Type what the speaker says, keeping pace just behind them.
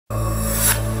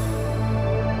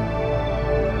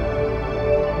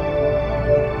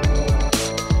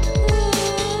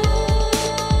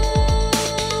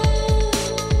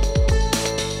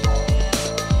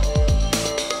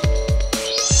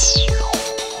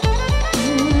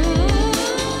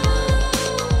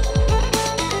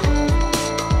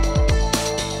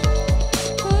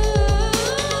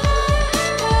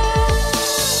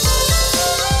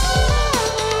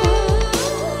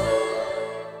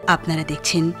আপনারা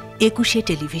দেখছেন একুশে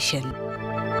টেলিভিশন।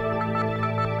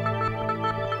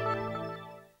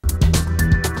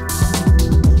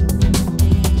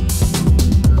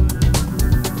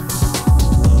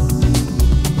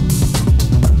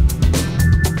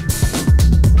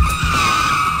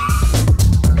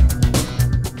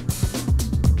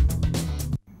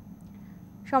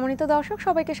 সম্মানিত দর্শক,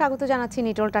 সবাইকে স্বাগত জানাচ্ছি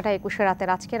নিটোল টাটা একুশের রাতের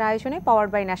আজকের আয়োজনে, power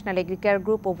by national Agricare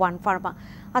group O one Pharma.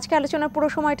 আজকে আলোচনার পুরো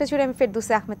সময়টা জুড়ে আমি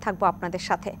ফেরদৌসী আহমেদ থাকবো আপনাদের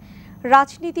সাথে।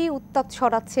 রাজনীতি উত্তাপ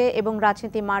ছড়াচ্ছে এবং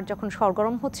রাজনীতি মাঠ যখন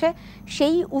সরগরম হচ্ছে,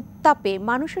 সেই উত্তাপে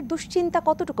মানুষের দুশ্চিন্তা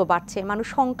কতটুকু বাড়ছে, মানুষ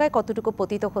শঙ্কায় কতটুকু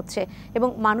পতিত হচ্ছে এবং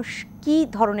মানুষ কি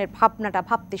ধরনের ভাবনাটা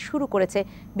ভাবতে শুরু করেছে,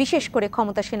 বিশেষ করে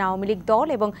ক্ষমতাসীন আওয়ামী লীগ দল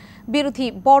এবং বিরোধী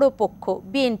বড় পক্ষ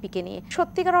বিএনপিকে নিয়ে।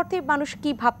 সত্যিকার অর্থে মানুষ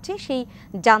কি ভাবছে সেই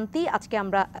জানতেই আজকে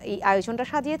আমরা এই আয়োজনটা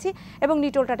সাজিয়েছি এবং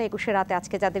নিটোল টাটা একুশের রাতে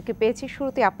আজকে যাদেরকে পেয়েছি,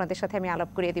 শুরুতে আপনাদের সাথে আমি আলাপ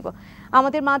করিয়ে দিব।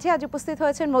 আমাদের মাঝে আজ উপস্থিত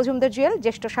হয়েছেন মজুমদার জুয়েল,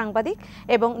 জ্যেষ্ঠ সাংবাদিক,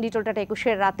 এবং নিটোল টাটা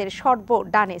একুশের রাতের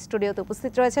সর্বডানে স্টুডিওতে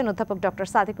উপস্থিত রয়েছেন অধ্যাপক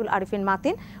ড.সদ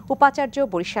মাতিন, উপাচার্য,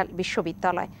 বরিশাল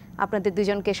বিশ্ববিদ্যালয়। আপনাদের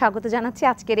দুজনকে স্বাগত জানাচ্ছি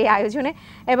আজকের এই আয়োজনে।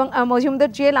 এবং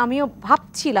মজুমদার জুয়েল, আমিও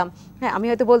ভাবছিলাম, হ্যাঁ আমি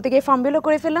হয়তো বলতে গিয়ে ফর্মুলা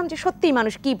করে ফেললাম যে সত্যিই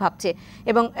মানুষ কি ভাবছে,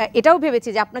 এবং এটাও ভেবেছি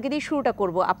যে আপনাকে দিয়ে শুরুটা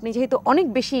করব। আপনি যেহেতু অনেক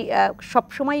বেশি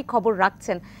সবসময়ই খবর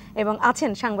রাখছেন এবং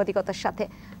আছেন সাংবাদিকতার সাথে,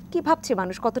 কি ভাবছে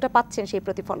মানুষ, কতটা পাচ্ছেন সেই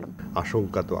প্রতিফলন?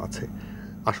 আশঙ্কা তো আছে।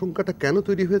 আশঙ্কাটা কেন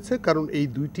তৈরি হয়েছে? কারণ এই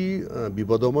দুইটি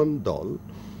বিবদমান দল,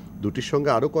 দুটির সঙ্গে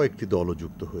আরও কয়েকটি দলও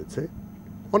যুক্ত হয়েছে।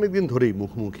 অনেকদিন ধরেই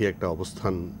মুখোমুখি একটা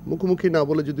অবস্থান, মুখোমুখি না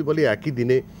বলে যদি বলি একই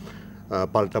দিনে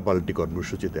পাল্টাপাল্টি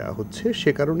কর্মসূচি দেওয়া হচ্ছে।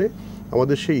 সে কারণে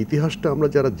আমাদের সেই ইতিহাসটা আমরা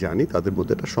যারা জানি তাদের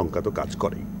মধ্যে একটা শঙ্কা তো কাজ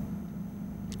করেই।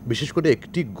 বিশেষ করে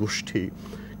একটি গোষ্ঠী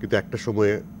কিন্তু একটা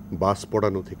সময়ে বাস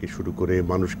পোড়ানো থেকে শুরু করে,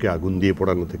 মানুষকে আগুন দিয়ে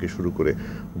পোড়ানো থেকে শুরু করে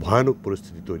ভয়ানক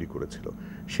পরিস্থিতি তৈরি করেছিল।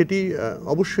 সেটি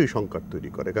অবশ্যই শঙ্কার তৈরি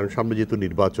করে, কারণ সামনে যেহেতু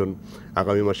নির্বাচন,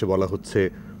 আগামী মাসে বলা হচ্ছে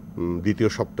দ্বিতীয়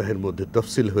সপ্তাহের মধ্যে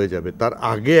তফসিল হয়ে যাবে, তার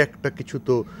আগে একটা কিছু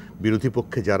তো বিরোধী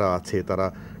পক্ষে যারা আছে তারা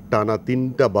টানা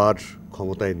 3টা বার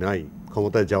ক্ষমতায় নাই,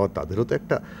 ক্ষমতায় যাওয়ার তাদেরও তো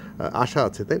একটা আশা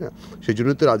আছে, তাই না? সেই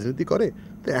জন্যই তো রাজনীতি করে।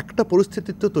 তো একটা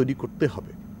পরিস্থিতি তো তৈরি করতে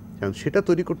হবে, কারণ সেটা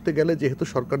তৈরি করতে গেলে যেহেতু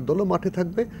সরকার দলও মাঠে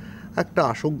থাকবে, একটা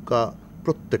আশঙ্কা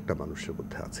প্রত্যেকটা মানুষের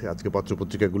মধ্যে আছে, আজকে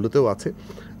পত্রপত্রিকাগুলোতেও আছে।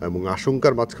 এবং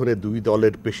আশঙ্কার মাঝখানে দুই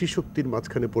দলের পেশি শক্তির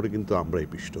মাঝখানে পড়ে কিন্তু আমরাই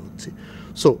পিষ্ট হচ্ছি।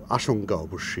 সো আশঙ্কা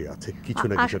অবশ্যই আছে, কিছু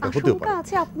না কিছু হতেও পারে।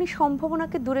 আছে। আপনি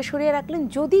সম্ভাবনাকে দূরে সরিয়ে রাখলেন,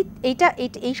 যদি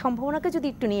এই সম্ভাবনাকে যদি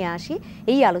একটু নিয়ে আসি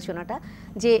এই আলোচনাটা,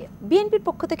 যে বিএনপির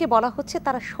পক্ষ থেকে বলা হচ্ছে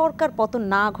তারা সরকার পতন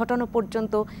না ঘটানো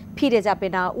পর্যন্ত ফিরে যাবে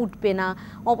না, উঠবে না,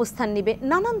 অবস্থান নেবে,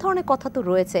 নানান ধরনের কথা তো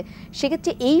রয়েছে।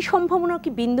 সেক্ষেত্রে এই সম্ভাবনা কি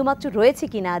বিন্দুমাত্র রয়েছে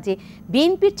কিনা যে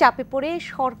বিএনপির চাপে পড়ে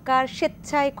সরকার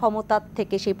স্বেচ্ছায় ক্ষমতার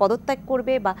থেকে সেই পদত্যাগ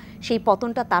করবে বা সেই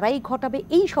পতনটা তারাই ঘটাবে,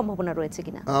 এই সম্ভাবনা রয়েছে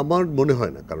কিনা? আমার মনে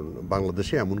হয় না, কারণ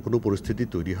বাংলাদেশে এমন কোনো পরিস্থিতি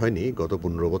তৈরি হয়নি গত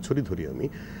 15 বছরই ধরি আমি,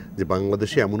 যে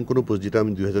বাংলাদেশে এমন কোনো যেটা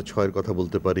আমি 2006-এর কথা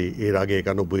বলতে পারি, এর আগে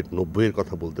 91-90-এর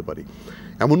কথা বলতে পারি,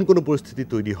 এমন কোনো পরিস্থিতি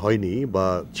তৈরি হয়নি, বা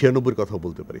 96-এর কথা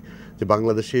বলতে পারি, যে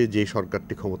বাংলাদেশে যে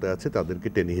সরকারটি ক্ষমতায় আছে তাদেরকে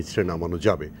টেনে হিচড়ে নামানো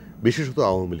যাবে। বিশেষত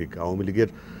আওয়ামী লীগের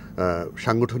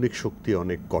সাংগঠনিক শক্তি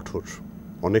অনেক কঠোর,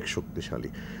 অনেক শক্তিশালী,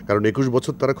 কারণ 21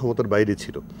 বছর তারা ক্ষমতার বাইরে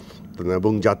ছিল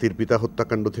এবং জাতির পিতা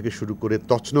হত্যাকাণ্ড থেকে শুরু করে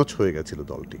তছনছ হয়ে গেছিল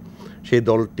দলটি। সেই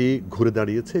দলটি ঘুরে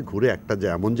দাঁড়িয়েছে, ঘুরে একটা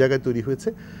এমন জায়গায় তৈরি হয়েছে।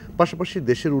 পাশাপাশি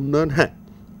দেশের উন্নয়ন, হ্যাঁ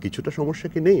কিছুটা সমস্যা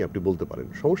কি নেই আপনি বলতে পারেন,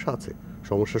 সমস্যা আছে,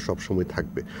 সমস্যা সবসময়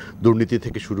থাকবে। দুর্নীতি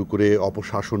থেকে শুরু করে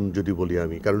অপশাসন যদি বলি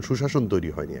আমি, কারণ সুশাসন তৈরি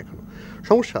হয়নি এখনো,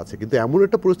 সমস্যা আছে। কিন্তু এমন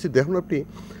একটা পরিস্থিতি দেখুন আপনি,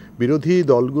 বিরোধী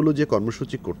দলগুলো যে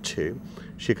কর্মসূচি করছে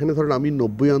সেখানে ধরেন আমি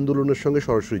 90 আন্দোলনের সঙ্গে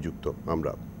সরাসরি যুক্ত,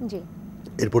 আমরা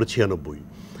এরপরে 96,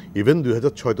 ইভেন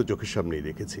 2006 তো চোখের সামনেই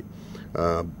দেখেছি।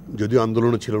 যদিও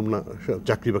আন্দোলনে ছিলাম না,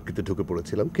 চাকরি বাকরিতে ঢুকে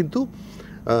পড়েছিলাম, কিন্তু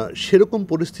সেরকম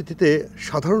পরিস্থিতিতে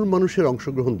সাধারণ মানুষের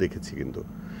অংশগ্রহণ দেখেছি। কিন্তু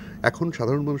এখন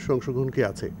সাধারণ মানুষের অংশগ্রহণ কি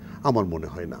আছে? আমার মনে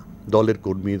হয় না। দলের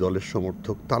কর্মী, দলের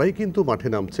সমর্থক তারাই কিন্তু মাঠে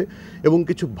নামছে, এবং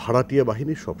কিছু ভাড়াটিয়া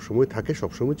বাহিনী সবসময় থাকে,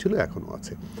 সবসময় ছিল, এখনও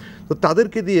আছে। তো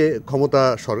তাদেরকে দিয়ে ক্ষমতা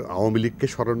আওয়ামী লীগকে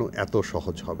সরানো এত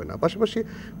সহজ হবে না। পাশাপাশি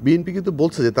বিএনপি কিন্তু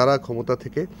বলছে যে তারা ক্ষমতা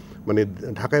থেকে মানে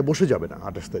ঢাকায় বসে যাবে না,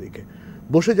 28 তারিখে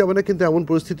বসে যাবে না, কিন্তু এমন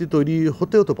পরিস্থিতি তৈরি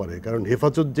হতেও তো পারে। কারণ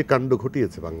হেফাজত যে কাণ্ড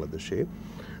ঘটিয়েছে বাংলাদেশে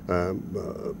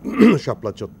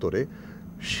শাপলা চত্বরে,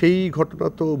 সেই ঘটনা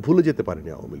তো ভুলে যেতে পারেনি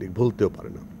আওয়ামী লীগ, ভুলতেও পারে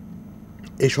না।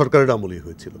 এই সরকারের আমলেই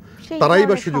হয়েছিল, তারাই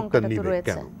বা সুযোগটা নিবে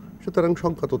কেন? সুতরাং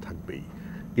সংখ্যা তো থাকবেই।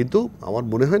 কিন্তু আমার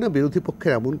মনে হয় না বিরোধী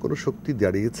পক্ষের এমন কোনো শক্তি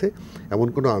দাঁড়িয়েছে, এমন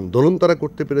কোনো আন্দোলন তারা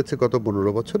করতে পেরেছে গত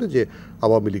 15 বছরে যে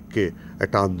আওয়ামী লীগকে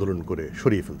একটা আন্দোলন করে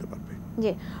সরিয়ে ফেলতে পারবে।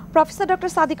 জি, প্রফেসর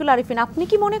ড.সদ আপনি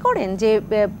কি মনে করেন যে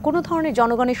কোনো ধরনের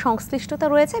জনগণের সংশ্লিষ্টতা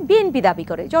রয়েছে? বিএনপি দাবি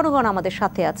করে জনগণ আমাদের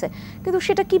সাথে আছে, কিন্তু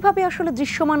সেটা কিভাবে আসলে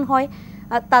দৃশ্যমান হয়?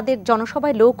 তাদের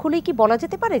জনসভায় লোক হলেই কি বলা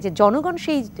যেতে পারে যে জনগণ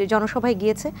সেই জনসভায়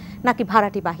গিয়েছে, নাকি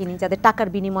ভাড়াটি বাহিনী যাদের টাকার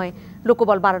বিনিময়ে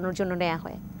লোকবল বাড়ানোর জন্য নেওয়া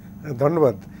হয়?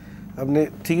 ধন্যবাদ, আপনি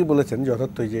ঠিকই বলেছেন,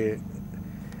 যথার্থই যে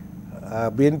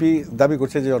বিএনপি দাবি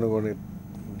করছে যে জনগণের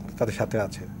তাদের সাথে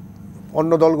আছে।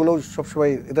 অন্য দলগুলো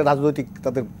সবসময় এটা রাজনৈতিক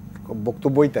তাদের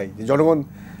বক্তব্যই তাই, যে জনগণ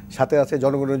সাথে আছে,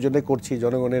 জনগণের জন্য করছি,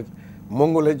 জনগণের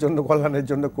মঙ্গলের জন্য, কল্যাণের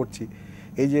জন্য করছি।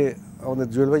 এই যে আমাদের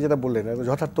জুয়েল ভাই যেটা বললেন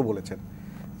যথার্থ বলেছেন,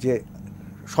 যে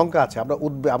শঙ্কা আছে,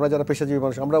 আমরা যারা পেশাজীবী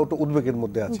মানুষ আমরা একটু উদ্বেগের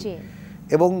মধ্যে আছি,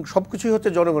 এবং সব কিছুই হচ্ছে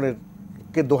জনগণের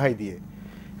কে দোহাই দিয়ে।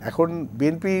 এখন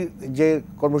বিএনপি যে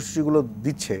কর্মসূচিগুলো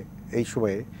দিচ্ছে এই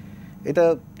সময়ে,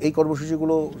 এই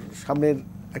কর্মসূচিগুলো সামনের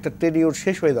একটা টেনিওর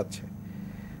শেষ হয়ে যাচ্ছে।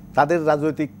 তাদের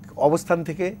রাজনৈতিক অবস্থান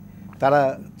থেকে তারা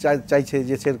চাইছে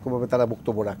যে সেরকমভাবে তারা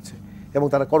বক্তব্য রাখছে এবং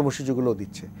তারা কর্মসূচিগুলো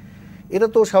দিচ্ছে। এটা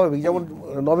তো স্বাভাবিক। যেমন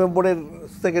নভেম্বরের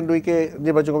সেকেন্ড উইকে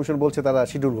নির্বাচন কমিশন বলছে তারা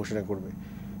শিডিউল ঘোষণা করবে,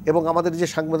 এবং আমাদের যে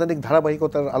সাংবিধানিক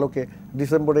ধারাবাহিকতার আলোকে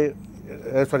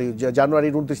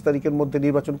জানুয়ারির 29 তারিখের মধ্যে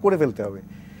নির্বাচন করে ফেলতে হবে,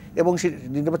 এবং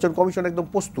নির্বাচন কমিশন একদম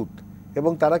প্রস্তুত।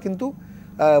 এবং তারা কিন্তু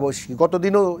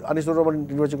গতদিনও আনিসুর রহমান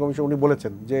নির্বাচন কমিশন উনি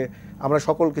বলেছেন যে আমরা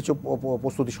সকল কিছু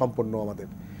প্রস্তুতি সম্পন্ন আমাদের।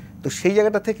 তো সেই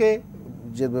জায়গাটা থেকে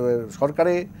যে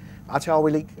সরকারে আছে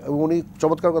আওয়ামী লীগ, উনি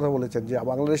চমৎকার কথা বলেছেন যে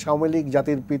বাংলাদেশ আওয়ামী লীগ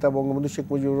জাতির পিতা বঙ্গবন্ধু শেখ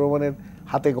মুজিবুর রহমানের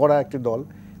হাতে গড়া একটি দল।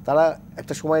 তারা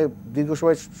একটা সময় দীর্ঘ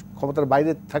সময় ক্ষমতার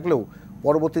বাইরে থাকলেও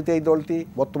পরবর্তীতে এই দলটি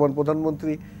বর্তমান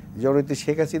প্রধানমন্ত্রী জননেত্রী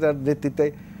শেখ হাসিনার নেতৃত্বে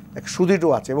এক সুদৃঢ়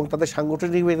আছে, এবং তাদের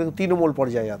সাংগঠনিক তৃণমূল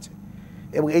পর্যায়ে আছে,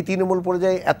 এবং এই তৃণমূল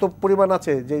পর্যায়ে এত পরিমাণ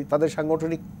আছে যে তাদের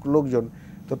সাংগঠনিক লোকজন,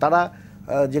 তো তারা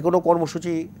যে কোনো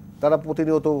কর্মসূচি তারা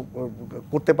প্রতিনিয়ত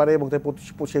করতে পারে এবং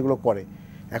সেগুলো করে।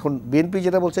 এখন বিএনপি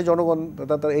যেটা বলছে জনগণ,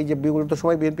 এই যে বিগত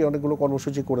সময় বিএনপি অনেকগুলো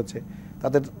কর্মসূচি করেছে,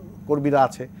 তাদের কর্মীরা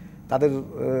আছে, তাদের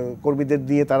কর্মীদের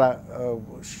দিয়ে তারা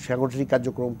সাংগঠনিক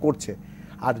কার্যক্রম করছে।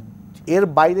 আর এর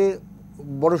বাইরে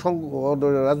বড়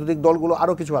রাজনৈতিক দলগুলো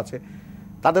আরও কিছু আছে,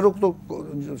 তাদেরও তো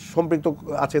সম্পৃক্ত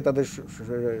আছে, তাদের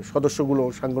সদস্যগুলো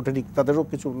সাংগঠনিক তাদেরও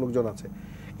কিছু লোকজন আছে।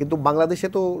 কিন্তু বাংলাদেশে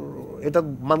তো এটা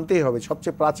মানতেই হবে,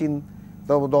 সবচেয়ে প্রাচীন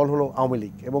দল হলো আওয়ামী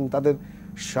লীগ, এবং তাদের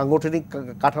সাংগঠনিক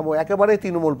কাঠামো একেবারে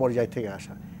তৃণমূল পর্যায় থেকে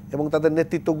আসা, এবং তাদের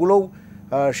নেতৃত্বগুলোও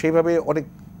সেইভাবে অনেক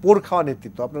পোড় খাওয়া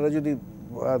নেতৃত্ব। আপনারা যদি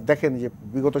দেখেন যে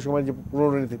বিগত সময়ের যে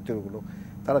পুরনো নেতৃত্বগুলো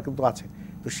তারা কিন্তু আছে।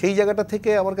 তো সেই জায়গাটা থেকে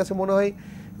আমার কাছে মনে হয়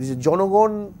যে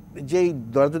জনগণ যেই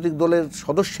রাজনৈতিক দলের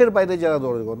সদস্যের বাইরে যারা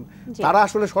জনগণ, তারা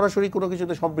আসলে সরাসরি কোনো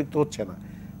কিছুতে সম্পৃক্ত হচ্ছে না।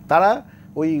 তারা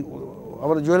ওই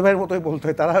আমাদের জুয়েল ভাইয়ের মতোই বলতে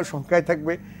হয়, তারা সংখ্যায়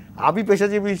থাকবে। আমি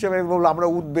পেশাজীবী হিসেবে বলবো আমরা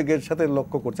উদ্বেগের সাথে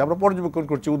লক্ষ্য করছি, আমরা পর্যবেক্ষণ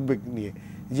করছি উদ্বেগ নিয়ে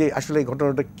যে আসলে এই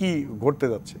ঘটনাটা কি ঘটতে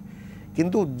যাচ্ছে।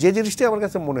 কিন্তু যে জিনিসটা আমার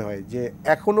কাছে মনে হয় যে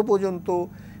এখনো পর্যন্ত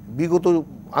বিগত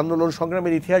আন্দোলন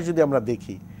সংগ্রামের ইতিহাস যদি আমরা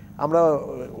দেখি, আমরা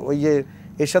ওই যে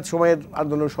এরশাদ সময়ের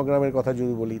আন্দোলন সংগ্রামের কথা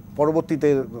যদি বলি, পরবর্তীতে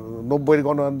 90-এর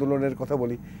গণ আন্দোলনের কথা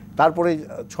বলি, তারপরে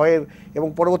 6-এর এবং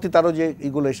পরবর্তী তারও যে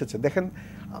এইগুলো এসেছে, দেখেন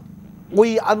ওই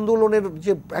আন্দোলনের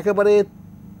যে একেবারে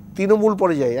তৃণমূল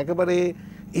পর্যায়ে, একেবারে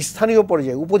স্থানীয়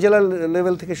পর্যায়ে, উপজেলা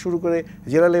লেভেল থেকে শুরু করে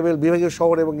জেলা লেভেল, বিভাগীয়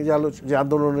শহর, এবং যে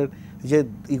আন্দোলনের যে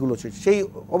ইগুলো ছিল, সেই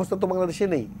অবস্থা তো বাংলাদেশে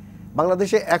নেই।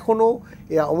 বাংলাদেশে এখনও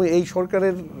এই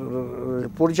সরকারের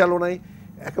পরিচালনায়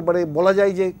একেবারে বলা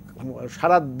যায় যে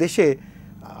সারা দেশে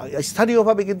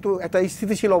স্থানীয়ভাবে কিন্তু একটা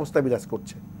স্থিতিশীল অবস্থা বিরাজ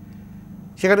করছে।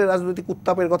 সেখানে রাজনৈতিক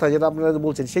উত্তাপের কথা যেটা আপনারা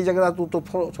বলছেন, সেই জায়গায় তো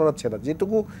ছড়াচ্ছে না।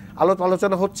 যেটুকু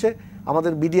আলোচনা হচ্ছে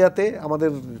আমাদের মিডিয়াতে, আমাদের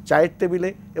চায়ের টেবিলে,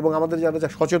 এবং আমাদের যারা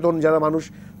সচেতন যারা মানুষ,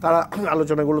 তারা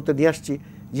আলোচনাগুলোতে নিয়ে আসছি।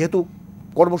 যেহেতু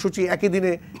কর্মসূচি একই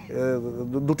দিনে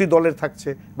দুটি দলের থাকছে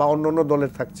বা অন্য অন্য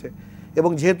দলের থাকছে,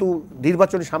 এবং যেহেতু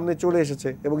নির্বাচন সামনে চলে এসেছে,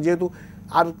 এবং যেহেতু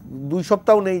আর 2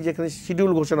 সপ্তাহ নেই যেখানে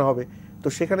শিডিউল ঘোষণা হবে, তো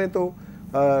সেখানে তো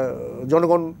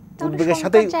জনগণ উদ্বেগের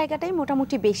সাথেই জায়গাটাই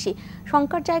মোটামুটি বেশি।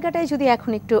 সংখ্যার জায়গাটাই যদি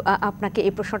এখন একটু আপনাকে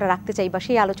এই প্রশ্নটা রাখতে চাই বা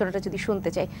সেই আলোচনাটা যদি শুনতে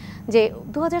চাই, যে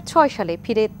 2006 সালে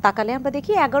ফিরে তাকালে আমরা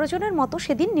দেখি 11 জনের মতো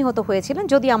সেদিন নিহত হয়েছিলেন,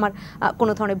 যদি আমার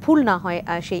কোনো ধরনের ভুল না হয়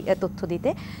সেই তথ্য দিতে।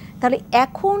 তাহলে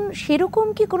এখন সেরকম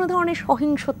কি কোনো ধরনের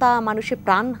সহিংসতা, মানুষের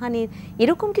প্রাণহানির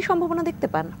এরকম কি সম্ভাবনা দেখতে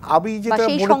পান?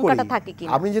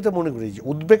 আমি যেটা মনে করি যে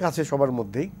উদ্বেগ আছে সবার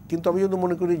মধ্যেই, কিন্তু আমি যদি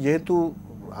মনে করি যেহেতু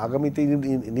আগামীতে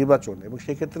নির্বাচন, এবং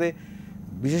সেক্ষেত্রে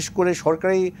বিশেষ করে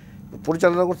সরকারি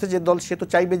পরিচালনা করছে যে দল, সে তো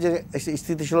চাইবে যে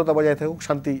স্থিতিশীলতা বজায় থাকুক,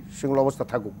 শান্তি শৃঙ্খলা অবস্থা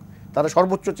থাকুক। তারা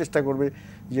সর্বোচ্চ চেষ্টা করবে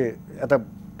যে একটা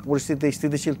পরিস্থিতি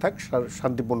স্থিতিশীল থাক,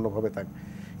 শান্তিপূর্ণভাবে থাক।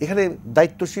 এখানে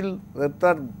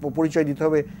দায়িত্বশীলতার পরিচয় দিতে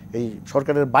হবে এই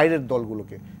সরকারের বাইরের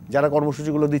দলগুলোকে, যারা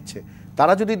কর্মসূচিগুলো দিচ্ছে।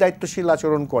 তারা যদি দায়িত্বশীল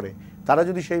আচরণ করে, তারা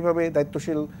যদি সেইভাবে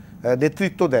দায়িত্বশীল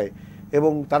নেতৃত্ব দেয়,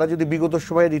 এবং তারা যদি বিগত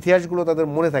সময়ের ইতিহাসগুলো তাদের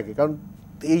মনে থাকে, কারণ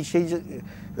সেই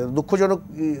দুঃখজনক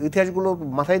ইতিহাসগুলো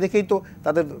মাথায় রেখেই তো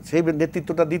তাদের সেই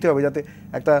নেতৃত্বটা দিতে হবে, যাতে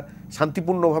একটা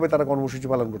শান্তিপূর্ণভাবে তারা কর্মসূচি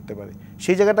পালন করতে পারে।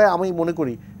 সেই জায়গাটায় আমি মনে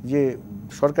করি যে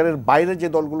সরকারের বাইরে যে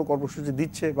দলগুলো কর্মসূচি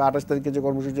দিচ্ছে বা 28 তারিখে যে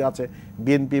কর্মসূচি আছে,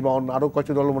 বিএনপি বা অন্য আরও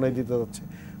কয়েকটি দল মনে হয় দিতে যাচ্ছে,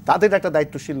 তাদের একটা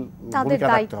দায়িত্বশীল ভূমিকা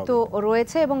রাখতে হবে। দায়িত্ব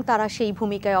রয়েছে এবং তারা সেই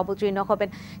ভূমিকায় অবতীর্ণ হবেন।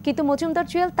 কিন্তু মজুমদার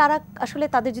জুয়েল, তারা আসলে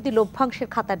তাদের যদি লভ্যাংশের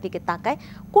খাতার দিকে তাকায়,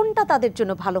 কোনটা তাদের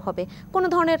জন্য ভালো হবে? কোনো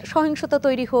ধরনের সহিংসতা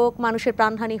তৈরি হোক, মানুষের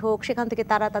প্রাণহানি হোক, সেখান থেকে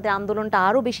তারা তাদের আন্দোলনটা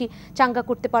আরও বেশি চাঙ্গা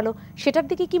করতে পারলো, সেটার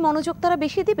দিকে কি মনোযোগ তারা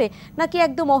বেশি দিবে, নাকি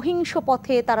একদম অহিংস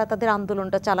পথে তারা তাদের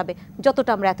আন্দোলনটা চালাবে,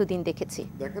 যতটা আমরা এতদিন দেখেছি?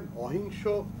 দেখেন, অহিংস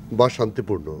বা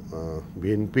শান্তিপূর্ণ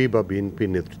বিএনপি বা বিএনপি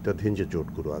নেতৃত্বাধীন যে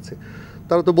জোটগুলো আছে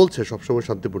তারা তো বলছে সবসময়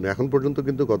শান্তিপূর্ণ। এখন পর্যন্ত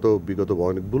কিন্তু বিগত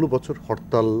অনেকগুলো বছর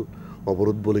হরতাল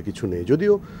অবরোধ বলে কিছু নেই,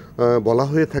 যদিও বলা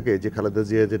হয়ে থাকে যে খালেদা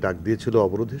জিয়া যে ডাক দিয়েছিল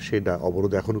অবরোধে, সেই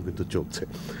অবরোধ এখনও কিন্তু চলছে।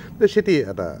 সেটি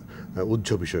একটা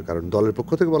উজ্জ্ব বিষয়, কারণ দলের পক্ষ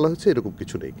থেকে বলা হচ্ছে এরকম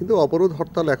কিছু নেই। কিন্তু অবরোধ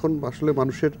হরতাল এখন আসলে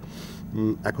মানুষের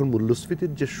এখন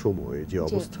মূল্যস্ফীতির যে সময়, যে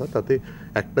অবস্থা, তাতে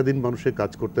একটা দিন মানুষের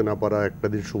কাজ করতে না পারা, একটা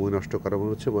দিন সময় নষ্ট করা,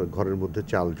 মনে হচ্ছে ঘরের মধ্যে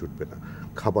চাল জুটবে না,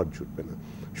 খাবার জুটবে না।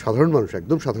 সাধারণ মানুষ,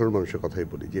 একদম সাধারণ মানুষের কথাই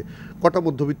বলি, যে কটা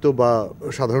মধ্যবিত্ত বা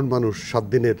সাধারণ মানুষ 7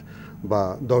 দিনের বা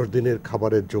 10 দিনের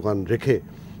খাবারের জোগান রেখে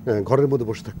ঘরের মধ্যে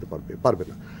বসে থাকতে পারবে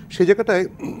না। সেই জায়গাটায়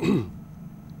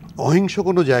অহিংস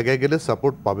কোনো জায়গায় গেলে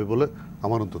সাপোর্ট পাবে বলে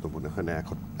আমার অন্তত মনে হয় না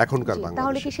এখনকার বাংলাদেশে।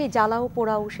 তাহলে কি সেই জ্বালাও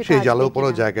পোড়াও, সেই জ্বালাও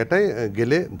পোড়াও জায়গাটায়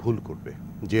গেলে ভুল করবে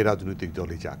যে রাজনৈতিক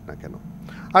দলই যাক না কেন।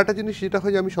 আর একটা জিনিস যেটা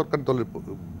হয় যে আমি সরকার দলের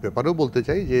ব্যাপারেও বলতে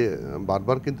চাই যে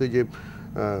বারবার কিন্তু এই যে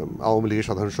আওয়ামী লীগের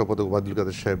সাধারণ সম্পাদক ওবায়দুল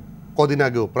কাদের সাহেব কদিন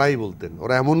আগেও প্রায় বলতেন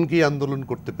ওরা এমন কি আন্দোলন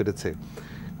করতে পেরেছে,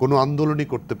 কোনো আন্দোলনই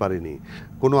করতে পারেনি,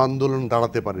 কোনো আন্দোলন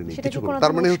দাঁড়াতে পারেনি কিছু।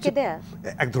 তার মানে হচ্ছে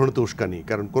এক ধরনের তো উস্কানি,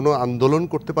 কারণ কোনো আন্দোলন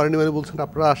করতে পারেনি মানে বলছেন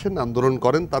আপনারা আসেন আন্দোলন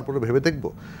করেন তারপরে ভেবে দেখব।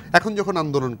 এখন যখন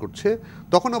আন্দোলন করছে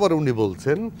তখন আবার উনি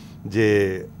বলছেন যে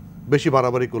বেশি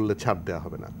বাড়াবাড়ি করলে ছাড় দেওয়া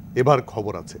হবে না, এবার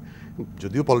খবর আছে।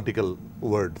 যদিও পলিটিক্যাল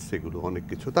ওয়ার্ডস এগুলো অনেক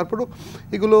কিছু, তারপরেও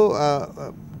এগুলো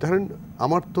ধরেন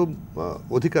আমার তো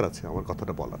অধিকার আছে আমার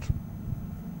কথাটা বলার।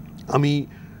 আমি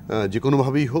যে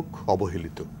কোনোভাবেই হোক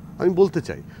অবহেলিত, আমি বলতে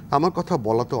চাই আমার কথা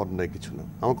বলা তো অন্যায় কিছু না।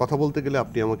 আমার কথা বলতে গেলে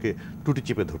আপনি আমাকে টুটি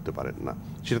চেপে ধরতে পারেন না,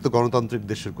 সেটা তো গণতান্ত্রিক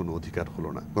দেশের কোনো অধিকার হলো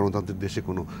না, গণতান্ত্রিক দেশে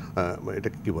কোনো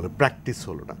এটাকে কী বলে প্র্যাকটিস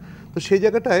হলো না। তো সেই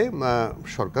জায়গাটায়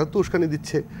সরকার তো উস্কানি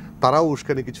দিচ্ছে, তারাও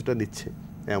উস্কানি কিছুটা নিচ্ছে,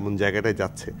 এমন জায়গাটায়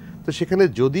যাচ্ছে। তো সেখানে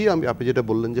যদি আপনি যেটা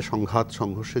বললেন যে সংঘাত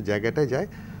সংঘর্ষের জায়গাটায় যায়,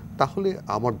 তাহলে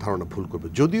আমার ধারণা ভুল করবে।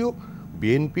 যদিও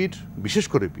বিএনপির, বিশেষ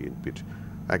করে বিএনপির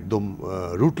একদম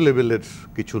রুট লেভেলের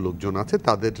কিছু লোকজন আছে,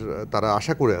 তারা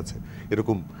আশা করে আছে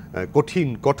এরকম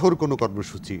কঠোর কোনো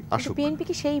কর্মসূচি আসুক। বিএনপি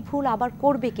কি সেই ভুল আবার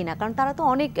করবে কিনা, কারণ তারা তো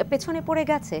অনেক পেছনে পড়ে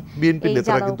গেছে। বিএনপি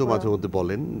নেতারা কিন্তু মাঝে মধ্যে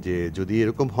বলেন যে যদি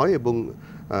এরকম হয় এবং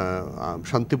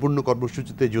শান্তিপূর্ণ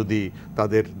কর্মসূচিতে যদি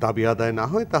তাদের দাবি আদায় না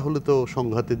হয় তাহলে তো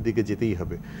সংঘাতের দিকে যেতেই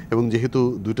হবে। এবং যেহেতু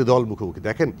দুটো দল মুখোমুখি,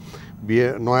 দেখেন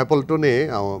নয়াপল্টনে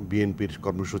বিএনপির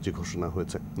কর্মসূচি ঘোষণা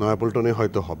হয়েছে, নয়াপল্টনে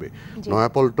হয়তো হবে,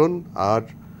 নয়াপল্টন আর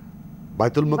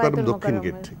বাইতুল মোকাররম দক্ষিণ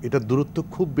গেট, এটার দূরত্ব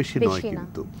খুব বেশি নয়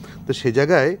কিন্তু। তো সে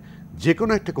জায়গায় যে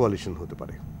কোনো একটা কোয়ালিশন হতে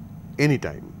পারে, এনি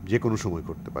টাইম, যে কোনো সময়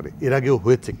করতে পারে। এর আগেও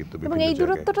হয়েছে কিন্তু। এবং এই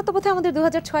দূরত্বটা তো বোধহয় আমাদের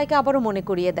 2006-কে আবারও মনে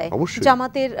করিয়ে দেয়,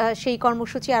 জামাতের সেই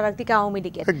কর্মসূচি আর একদিকে আওয়ামী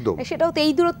লীগের, সেটাও তো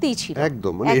এই দূরত্বই ছিল,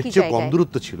 একদম মানে এর চেয়ে কম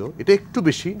দূরত্ব ছিল, এটা একটু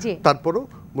বেশি, তারপরও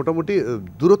মোটামুটি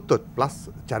দূরত্ব প্লাস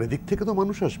চারিদিক থেকে তো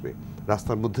মানুষ আসবে।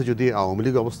 রাস্তার মধ্যে যদি আওয়ামী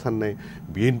লীগ অবস্থান নেয়,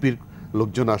 বিএনপির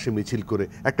লোকজন আসে মিছিল করে,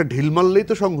 একটা ঢিল মারলেই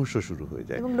তো সংঘর্ষ শুরু হয়ে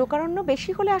যায়। এবং লোকারণ্য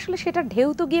বেশি হলে আসলে সেটা ঢেউ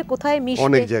তো গিয়ে কোথায়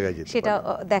মিশবে সেটা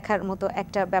দেখার মতো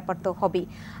একটা ব্যাপার তো হবেই।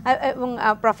 এবং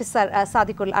প্রফেসর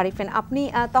সাদিকুল আরিফিন, আপনি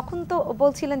তখন তো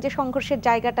বলছিলেন যে সংঘর্ষের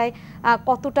জায়গাটায়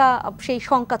কতটা সেই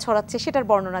শঙ্কা ছড়াচ্ছে সেটার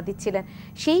বর্ণনা দিচ্ছিলেন।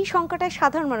 সেই শঙ্কাটায়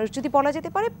সাধারণ মানুষ, যদি বলা যেতে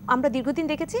পারে, আমরা দীর্ঘদিন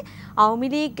দেখেছি আওয়ামী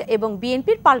লীগ এবং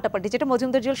বিএনপির পাল্টাপাল্টি, যেটা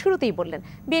মজুমদার জুয়েল শুরুতেই বললেন,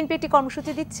 বিএনপি একটি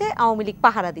কর্মসূচি দিচ্ছে, আওয়ামী লীগ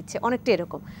পাহারা দিচ্ছে, অনেকটা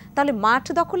এরকম। তাহলে মাঠ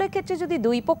দখলের ক্ষেত্রে যদি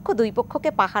দুই পক্ষকে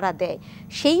পাহারা দেয়,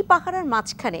 সেই পাহারার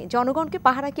মাঝখানে জনগণকে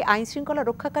পাহারা কি আইন শৃঙ্খলা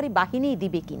রক্ষাকারী বাহিনী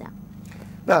দিবে কিনা?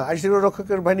 না, আইন শৃঙ্খলা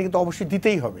রক্ষাকারী বাহিনী কিন্তু অবশ্যই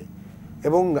দিতেই হবে।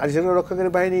 এবং আইন শৃঙ্খলা রক্ষাকারী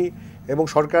বাহিনী এবং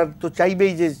সরকার তো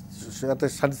চাইবেই যে যাতে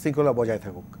শান্তি শৃঙ্খলা বজায়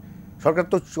থাকুক। সরকার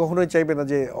তো কখনোই চাইবে না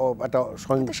যে একটা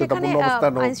সহিংসতাপূর্ণ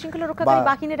অবস্থান হোক, আইন শৃঙ্খলা রক্ষাকারী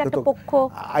বাহিনীর একটা পক্ষ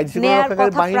আইন শৃঙ্খলা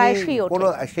রক্ষাকারী বাহিনী কোনো,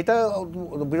 সেটা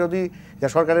বিরোধী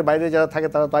সরকারের বাইরে যারা থাকে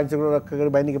তারা তো আইন শৃঙ্খলা রক্ষাকারী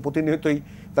বাহিনীকে প্রতিনিয়তই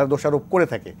তারা দোষারোপ করে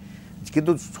থাকে।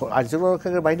 কিন্তু আইন শৃঙ্খলা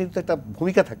রক্ষাকারী বাহিনীর তো একটা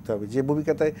ভূমিকা থাকতে হবে, যে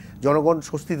ভূমিকাতে জনগণ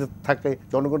স্বস্তিতে থাকে,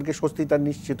 জনগণকে স্বস্তিটা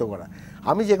নিশ্চিত করা।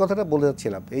 আমি যে কথাটা বলে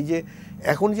যাচ্ছিলাম, এই যে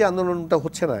এখন যে আন্দোলনটা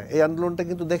হচ্ছে না, এই আন্দোলনটা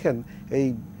কিন্তু দেখেন এই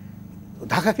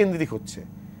ঢাকা কেন্দ্রিক হচ্ছে।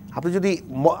 আপনি যদি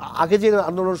আগে যে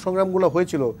আন্দোলন সংগ্রামগুলো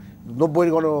হয়েছিল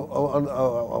 90-এর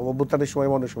অভ্যুত্থানের সময়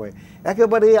মনের সময়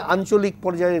একেবারে আঞ্চলিক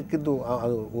পর্যায়ে কিন্তু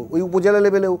ওই উপজেলা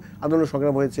লেভেলেও আন্দোলন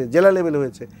সংগ্রাম হয়েছে, জেলা লেভেলে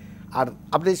হয়েছে। আর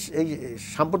আপনি এই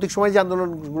সাম্প্রতিক সময় যে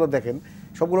আন্দোলনগুলো দেখেন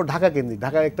সবগুলো ঢাকা কেন্দ্রিক।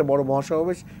 ঢাকায় একটা বড়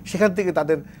মহাসমাবেশ, সেখান থেকে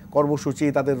তাদের কর্মসূচি,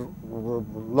 তাদের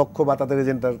লক্ষ্য বা তাদের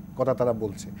এজেন্ডার কথা তারা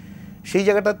বলছে। সেই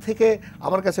জায়গাটা থেকে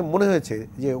আমার কাছে মনে হয়েছে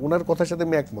যে ওনার কথার সাথে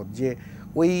আমি একমত যে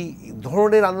ওই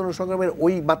ধরনের আন্দোলন সংগ্রামের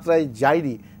ওই মাত্রায়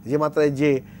যায়নি যে মাত্রায়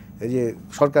যে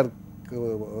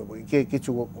সরকারকে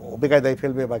কিছু বেকায়দায়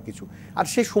ফেলবে বা কিছু। আর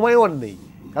সেই সময়ও আর নেই,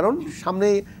 কারণ সামনে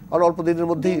অল্প দিনের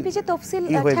মধ্যেই যে তফসিল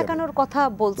ঠেকানোর কথা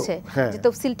বলছে, যে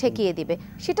তফসিল ঠেকিয়ে দিবে,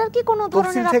 সেটার কি কোনো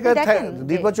ধরনের আপনি দেখেন?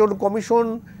 নির্বাচন কমিশন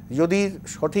যদি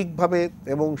সঠিকভাবে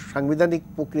এবং সাংবিধানিক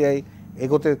প্রক্রিয়ায়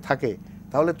এগোতে থাকে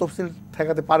তাহলে তফসিল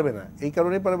ঠেকাতে পারবে না। এই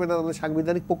কারণেই পারবে না, আমাদের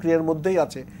সাংবিধানিক প্রক্রিয়ার মধ্যেই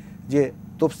আছে যে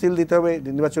তফসিল দিতে হবে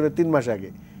নির্বাচনের 3 মাস আগে,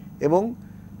 এবং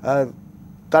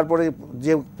তারপরে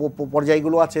যে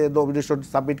পর্যায়গুলো আছে নমিনেশন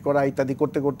সাবমিট করা ইত্যাদি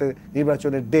করতে করতে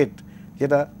নির্বাচনের ডেট,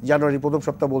 যেটা জানুয়ারির প্রথম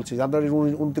সপ্তাহ বলছে, জানুয়ারির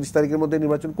 29 তারিখের মধ্যে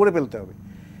নির্বাচন করে ফেলতে হবে।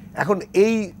 এখন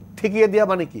এই ঠেকিয়ে দেওয়া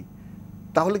মানে কি?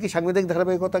 তাহলে কি সাংবিধানিক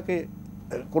ধারাবাহিকতাকে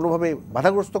কোনোভাবে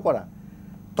বাধাগ্রস্ত করা?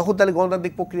 তখন তাহলে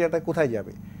গণতান্ত্রিক প্রক্রিয়াটা কোথায়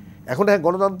যাবে? এখন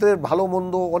গণতন্ত্রের ভালো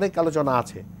মন্দ অনেক আলোচনা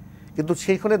আছে, কিন্তু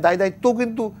সেইখানে দায়িত্ব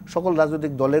কিন্তু সকল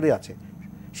রাজনৈতিক দলেরই আছে।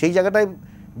 সেই জায়গাটায়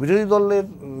বিরোধী দলের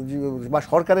বা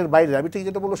সরকারের বাইরে, আমি ঠিক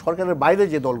যেটা বলবো, সরকারের বাইরে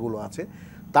যে দলগুলো আছে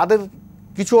তাদের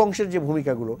কিছু অংশের যে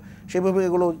ভূমিকাগুলো, সেই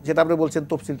ভূমিকাগুলো যেটা আপনি বলছেন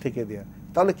তফসিল ঠেকিয়ে দেওয়া,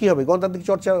 তাহলে কি হবে? গণতান্ত্রিক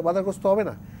চর্চা বাধাগ্রস্ত হবে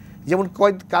না? যেমন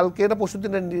কালকে না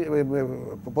পরশুদিনের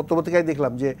পত্রপত্রিকায়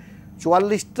দেখলাম যে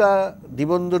 44টা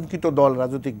নিবন্ধনকৃত দল,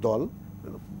 রাজনৈতিক দল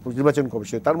নির্বাচন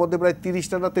কমিশন, তার মধ্যে প্রায়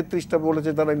 30টা না 33টা বলেছে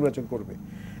তারা নির্বাচন করবে।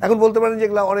 এখন বলতে পারেন যে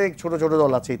এগুলো অনেক ছোট ছোট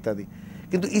দল আছে ইত্যাদি,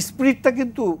 কিন্তু স্পিরিটটা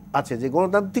কিন্তু আছে যে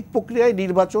গণতান্ত্রিক প্রক্রিয়ায়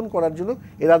নির্বাচন করার জন্য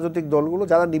এই রাজনৈতিক দলগুলো,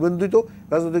 যারা নিবন্ধিত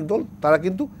রাজনৈতিক দল, তারা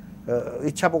কিন্তু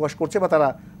ইচ্ছা প্রকাশ করছে বা তারা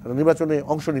নির্বাচনে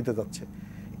অংশ নিতে যাচ্ছে।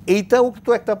 এইটাও তো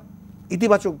একটা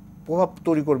ইতিবাচক প্রভাব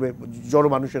তৈরি করবে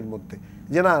জনমানুষের মধ্যে,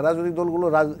 যে না, রাজনৈতিক দলগুলো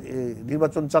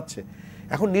নির্বাচন চাচ্ছে।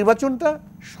 এখন নির্বাচনটা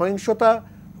সহিংসতা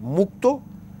মুক্ত,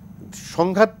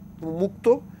 সংঘাত মুক্ত,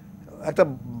 একটা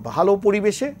ভালো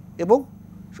পরিবেশে এবং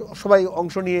সবাই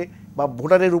অংশ নিয়ে বা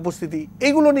ভোটারের উপস্থিতি,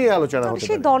 এইগুলো নিয়ে আলোচনা হতে পারে।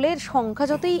 সেই দলের সংখ্যা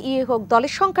যতই হোক,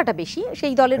 দলের সংখ্যাটা বেশি,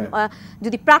 সেই দলের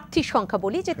যদি প্রার্থীর সংখ্যা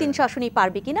বলি যে 300 আসনেই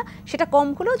পারবে কিনা, সেটা কম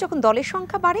হলেও যখন দলের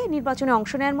সংখ্যা বাড়ে নির্বাচনে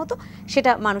অংশ নেওয়ার মতো,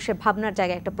 সেটা মানুষের ভাবনার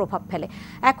জায়গায় একটা প্রভাব ফেলে।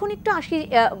 এখন একটু আসি,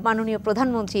 মাননীয়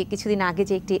প্রধানমন্ত্রী কিছুদিন আগে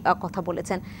যে একটি কথা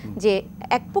বলেছেন যে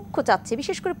এক পক্ষ চাচ্ছে,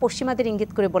 বিশেষ করে পশ্চিমাদের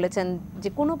ইঙ্গিত করে বলেছেন যে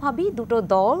কোনোভাবেই দুটো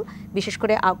দল, বিশেষ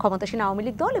করে ক্ষমতাসীন আওয়ামী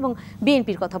লীগ দল এবং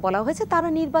বিএনপির কথা বলা হয়েছে, তারা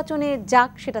নির্বাচনে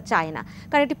যাক সেটা চায় না,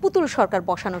 কারণ এটি পুতুল সরকার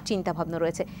বসানোর চিন্তা ভাবনা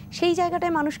রয়েছে। সেই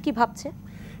জায়গাটায় মানুষ কি ভাবছে?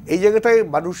 এই জায়গাটায়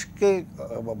মানুষকে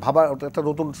ভাবার একটা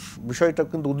নতুন বিষয়টা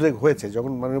কিন্তু উদ্রেক হয়েছে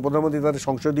যখন মাননীয় প্রধানমন্ত্রী তাদের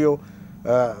সংসদীয়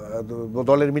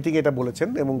দলের মিটিংয়ে এটা বলেছেন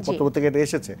এবং পত্রপত্রিকায় এটা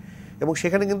এসেছে, এবং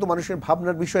সেখানে কিন্তু মানুষের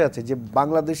ভাবনার বিষয় আছে যে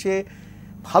বাংলাদেশে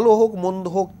ভালো হোক মন্দ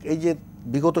হোক, এই যে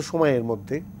বিগত সময়ের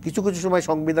মধ্যে কিছু কিছু সময়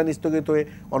সংবিধান স্থগিত হয়ে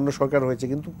অন্য সরকার হয়েছে,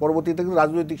 কিন্তু পরবর্তীতে কিন্তু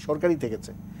রাজনৈতিক সরকারই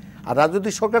থেকেছে। আর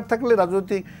রাজনৈতিক সরকার থাকলে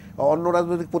অন্য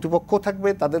রাজনৈতিক প্রতিপক্ষ থাকবে,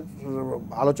 তাদের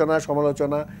আলোচনা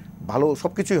সমালোচনা ভালো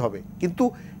সব কিছুই হবে, কিন্তু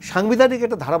সাংবিধানিক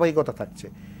একটা ধারাবাহিকতা থাকছে।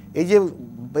 এই যে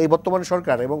এই বর্তমান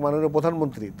সরকার এবং মাননীয়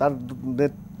প্রধানমন্ত্রী, তার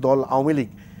দল আওয়ামী লীগ,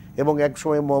 এবং এক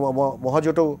সময়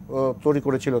মহাজোটও তৈরি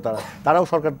করেছিল, তারাও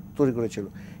সরকার তৈরি করেছিল,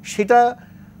 সেটা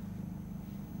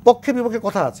পক্ষে বিপক্ষে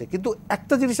কথা আছে। কিন্তু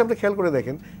একটা জিনিস আপনি খেয়াল করে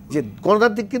দেখেন যে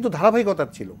গণতান্ত্রিক কিন্তু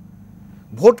ধারাবাহিকতার ছিল।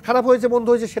 ভোট খারাপ হয়েছে বন্ধ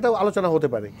হয়েছে সেটাও আলোচনা হতে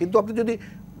পারে, কিন্তু আপনি যদি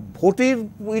ভোটের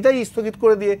এটাই স্থগিত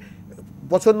করে দিয়ে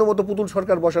পছন্দ মতো পুতুল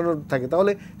সরকার বসানোর থাকে,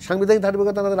 তাহলে সাংবিধানিক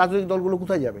ধারাবাহিকতা রাজনৈতিক দলগুলো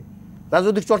কোথায় যাবে?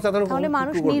 রাজনৈতিক চর্চা তাহলে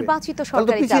মানুষ নির্বাচিত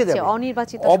সরকারই চাচ্ছে,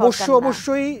 অনির্বাচিত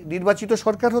অবশ্যই নির্বাচিত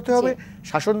সরকার হতে হবে,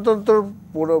 শাসনতন্ত্র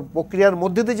প্রক্রিয়ার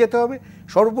মধ্যে দিয়ে যেতে হবে,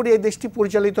 সর্বোপরি এই দেশটি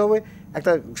পরিচালিত হবে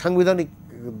একটা সাংবিধানিক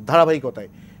ধারাবাহিকতায়।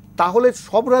 তাহলে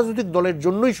সব রাজনৈতিক দলের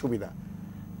জন্যই সুবিধা।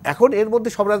 এখন এর মধ্যে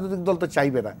সব রাজনৈতিক দল তো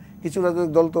চাইবে না, কিছু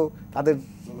রাজনৈতিক দল তো তাদের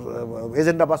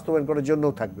এজেন্ডা বাস্তবায়ন করার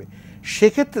জন্যও থাকবে।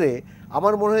 সেক্ষেত্রে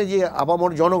আমার মনে হয় যে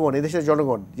আপামর জনগণ, এদেশের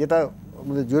জনগণ, যেটা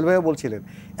জুয়েল ভাইও বলছিলেন,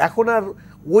 এখন আর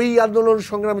ওই আন্দোলন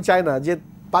সংগ্রাম চায় না যে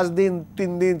 5 দিন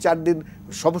 3 দিন 4 দিন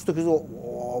সমস্ত কিছু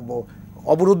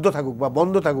অবরুদ্ধ থাকুক বা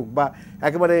বন্ধ থাকুক বা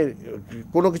একেবারে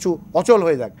কোনো কিছু অচল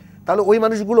হয়ে যাক, তাহলে ওই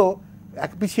মানুষগুলো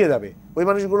পিছিয়ে যাবে। ওই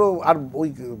মানুষগুলো আর ওই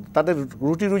তাদের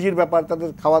রুটি রুজির ব্যাপার, তাদের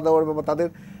খাওয়া দাওয়ার ব্যাপার, তাদের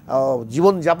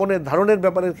জীবন যাপনের ধারণের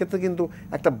ব্যাপারের ক্ষেত্রে কিন্তু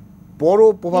একটা বড়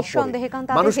প্রভাব পড়ে।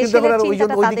 মানুষ কিন্তু এখন আর ওই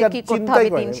অধিকার চিন্তাই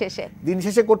করে, দিন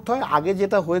শেষে করতে হয়। আগে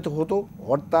যেটা হতো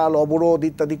হরতাল অবরোধ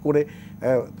ইত্যাদি করে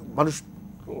মানুষ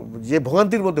যে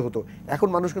ভোগান্তির মধ্যে হতো, এখন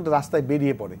মানুষ কিন্তু রাস্তায়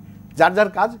বেরিয়ে পড়ে, যার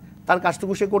যার কাজ তার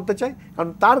কাজটুকু সে করতে চায়,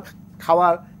 কারণ তার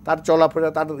খাওয়ার, তার চলাফেরা,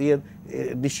 তার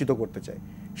নিশ্চিত করতে চায়।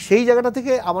 সেই জায়গাটা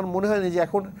থেকে আমার মনে হয় না যে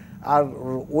এখন আর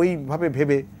ওইভাবে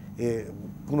ভেবে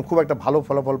কোনো খুব একটা ভালো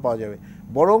ফলাফল পাওয়া যাবে।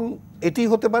 বরং এটি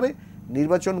হতে পারে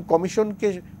নির্বাচন কমিশনকে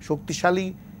শক্তিশালী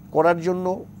করার জন্য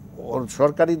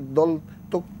সরকারি দল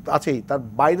তো আছেই, তার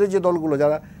বাইরে যে দলগুলো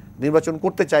যারা নির্বাচন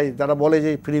করতে চায়, যারা বলে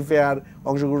যে ফ্রি ফেয়ার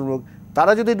অংশগ্রহণ,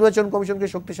 তারা যদি নির্বাচন কমিশনকে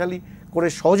শক্তিশালী করে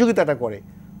সহযোগিতাটা করে,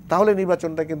 তাহলে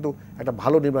নির্বাচনটা কিন্তু একটা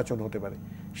ভালো নির্বাচন হতে পারে।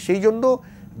 সেই জন্য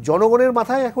জনগণের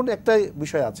মাথায় এখন একটা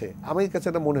বিষয় আছে, আমার কাছে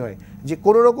এটা মনে হয় যে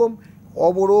কোনো রকম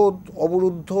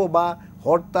অবরুদ্ধ বা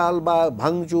হরতাল বা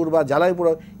ভাঙচুর বা জ্বালাই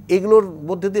পোড়া, এগুলোর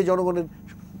মধ্যে দিয়ে জনগণের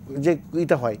যে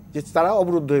এটা হয় যে তারা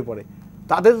অবরুদ্ধ হয়ে পড়ে,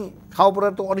 তাদের খাওয়া পড়া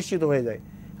তো অনিশ্চিত হয়ে যায়।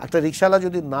 একটা রিক্সাওয়ালা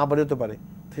যদি না বেরোতে পারে,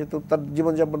 সে তো তার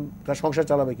জীবনযাপন, তার সংসার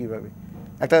চালাবে কীভাবে?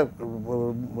 একটা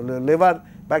লেবার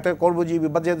বা একটা কর্মজীবী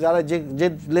বা যারা যে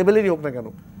লেভেলেরই হোক না কেন।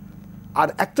 আর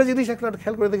একটা জিনিস আপনারা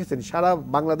খেয়াল করে দেখেছেন, সারা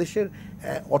বাংলাদেশের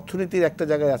অর্থনীতির একটা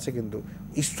জায়গায় আছে কিন্তু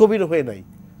স্থবির হয়ে নাই,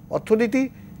 অর্থনীতি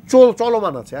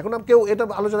চলমান আছে। এখন কেউ এটা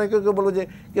আলোচনায় কেউ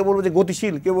বলবে যে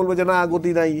গতিশীল, কেউ বলবে যে না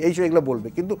গতি নাই, এইসব এগুলো বলবে,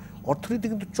 কিন্তু অর্থনীতি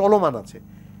কিন্তু চলমান আছে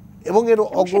এবং এর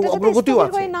অগ্রগতিও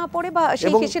আছে।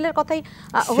 এবং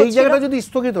সেই জায়গাটা যদি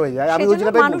স্থগিত হয়ে যায়, আমি ওই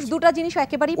জায়গাটায় মানুষ দুটো জিনিস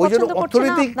একেবারেই পছন্দ করছে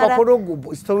না। কখনো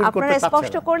স্থগিত করতে আপনারা চাচ্ছে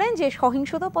স্পষ্ট করেন যে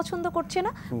সহিংসতা পছন্দ করছে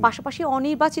না, পাশাপাশি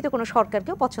অনির্বাচিত কোনো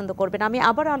সরকারকেও পছন্দ করবে না। আমি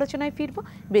আবার আলোচনায় ফিরব,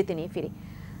 বিরতি নিয়ে ফিরি।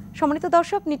 সম্মানিত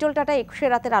দর্শক, নিটোল টাটা একুশে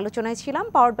রাতের আলোচনায় ছিলাম,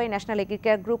 powered by national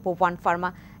Agricare group O one Pharma.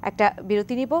 একটা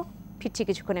বিরতি নিব, ফিরছি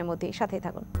কিছুক্ষণের মধ্যেই, সাথেই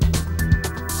থাকুন।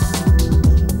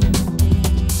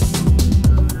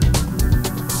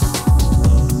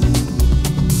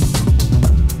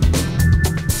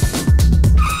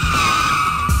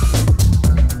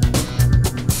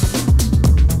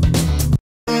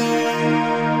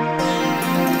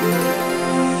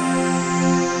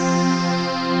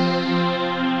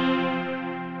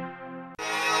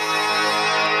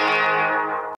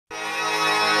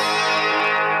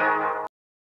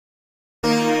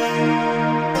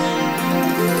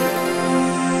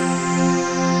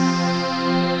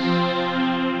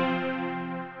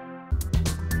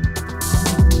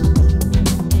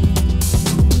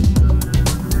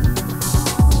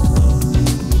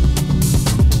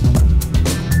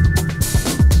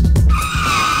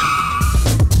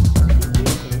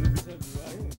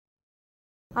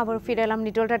 আবার ফিরে এলাম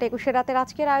নিটোল টাটা একুশে রাতের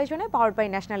আজকের আয়োজনে, powered by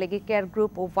national Agricare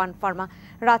group O one Pharma.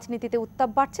 রাজনীতিতে উত্তাপ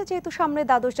বাড়ছে, যেহেতু সামনে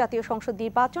দ্বাদশ জাতীয় সংসদ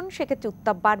নির্বাচন, সেক্ষেত্রে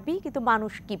উত্তাপ বাড়বেই। কিন্তু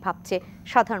মানুষ কি ভাবছে,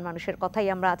 সাধারণ মানুষের কথাই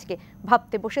আমরা আজকে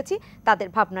ভাবতে বসেছি, তাদের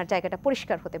ভাবনার জায়গাটা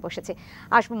পরিষ্কার হতে বসেছে।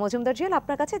 আসবো মজুমদার জিয়াল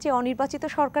আপনার কাছে, যে অনির্বাচিত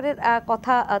সরকারের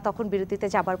কথা তখন বিরতিতে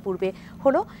যাবার পূর্বে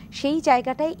হলো, সেই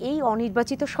জায়গাটায় এই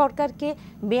অনির্বাচিত সরকারকে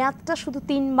মেয়াদটা শুধু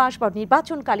 3 মাস বা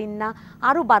নির্বাচনকালীন না,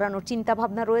 আরও বাড়ানোর চিন্তা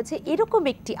ভাবনা রয়েছে, এরকম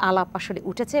একটি আলাপ আসলে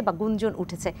উঠেছে বা গুঞ্জন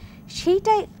উঠেছে।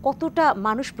 সেইটাই কতটা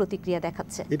মানুষ প্রতিক্রিয়া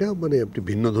দেখাচ্ছে? এটা মানে আপনি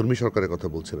ভিন্ন ধর্মী সরকারের কথা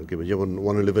বলছেন আর কি, যেমন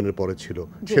 111-এর পরে ছিল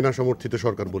সেনা সমর্থিত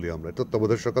সরকার বলি আমরা,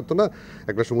 তত্ত্বাবধায়ক সরকার তো না,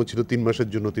 একটা সময় ছিল 3 মাসের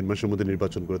জন্য, 3 মাসের মধ্যে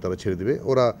নির্বাচন করে তারা ছেড়ে দিবে,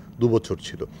 ওরা 2 বছর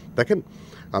ছিল। দেখেন,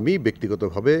 আমি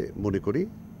ব্যক্তিগতভাবে মনে করি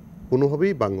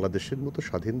কোনোভাবেই বাংলাদেশের মতো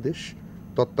স্বাধীন দেশ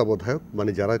তত্ত্বাবধায়ক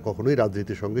মানে যারা কখনোই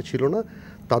রাজনীতির সঙ্গে ছিল না,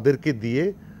 তাদেরকে দিয়ে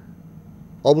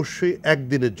অবশ্যই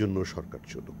একদিনের জন্য সরকার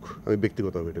চলুক, আমি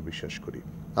ব্যক্তিগতভাবে এটা বিশ্বাস করি।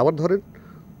 আবার ধরেন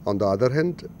অন দ্য আদার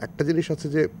হ্যান্ড একটা জিনিস আছে,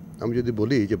 যে আমি যদি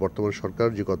বলি যে বর্তমান সরকার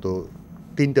যে গত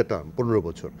 3টা টার্ম 15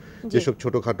 বছর যেসব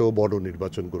ছোটোখাটো বড়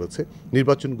নির্বাচন করেছে,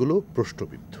 নির্বাচনগুলো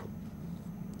প্রশ্নবিদ্ধ।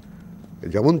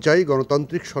 যেমন চাই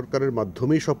গণতান্ত্রিক সরকারের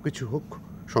মাধ্যমেই সব কিছু হোক,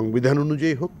 সংবিধান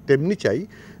অনুযায়ী হোক, তেমনি চাই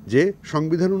যে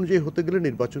সংবিধান অনুযায়ী হতে গেলে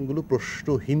নির্বাচনগুলো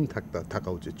প্রশ্নহীন থাকা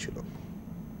উচিত ছিল।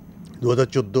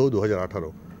 2014,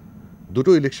 2018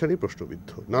 দুটো ইলেকশনই প্রশ্নবিদ্ধ,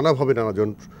 নানাভাবে নানাজন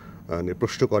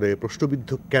প্রশ্ন করে, প্রশ্নবিদ্ধ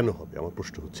কেন হবে? আমার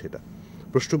প্রশ্ন হচ্ছে এটা,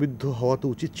 প্রশ্নবিদ্ধ হওয়া তো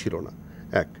উচিত ছিল না।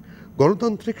 এক,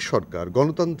 গণতান্ত্রিক সরকার,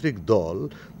 গণতান্ত্রিক দল,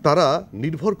 তারা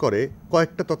নির্ভর করে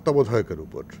কয়েকটা তত্ত্বাবধায়কের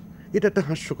উপর। এটা একটা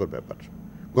হাস্যকর ব্যাপার।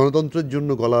 গণতন্ত্রের জন্য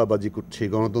গলাবাজি করছি,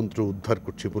 গণতন্ত্র উদ্ধার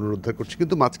করছি, পুনরুদ্ধার করছি,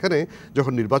 কিন্তু মাঝখানে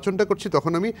যখন নির্বাচনটা করছি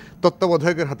তখন আমি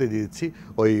তত্ত্বাবধায়কের হাতে দিয়েছি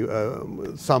ওই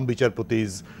সাম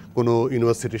বিচারপতিজ, কোনো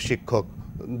ইউনিভার্সিটির শিক্ষক,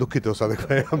 দুঃখিত সাদেক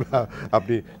ভাই,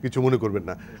 আপনি কিছু মনে করবেন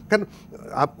না, কারণ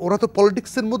ওরা তো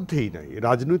পলিটিক্সের মধ্যেই নাই,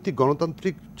 রাজনৈতিক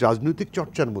গণতান্ত্রিক রাজনৈতিক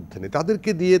চর্চার মধ্যে নেই।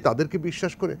 তাদেরকে দিয়ে, তাদেরকে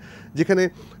বিশ্বাস করে, যেখানে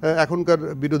এখনকার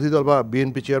বিরোধী দল বা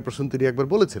বিএনপি চেয়ারপারসন তিনি একবার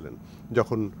বলেছিলেন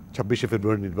যখন 26শে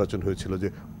ফেব্রুয়ারি নির্বাচন হয়েছিল, যে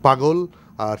পাগল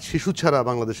আর শিশু ছাড়া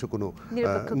বাংলাদেশে কোনো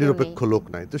নিরপেক্ষ লোক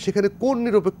নাই। তো সেখানে কোন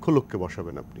নিরপেক্ষ লোককে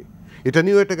বসাবেন আপনি? এটা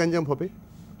নিয়েও একটা গ্যাঞ্জাম হবে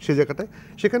সে জায়গাটায়।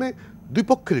 সেখানে দুই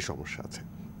পক্ষেরই সমস্যা আছে।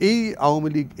 এই আওয়ামী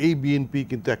লীগ, এই বিএনপি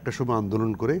কিন্তু একটা সময়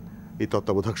আন্দোলন করে এই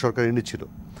তত্ত্বাবধায়ক সরকার এনেছিল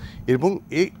এবং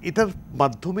এটার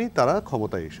মাধ্যমেই তারা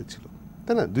ক্ষমতায় এসেছিল,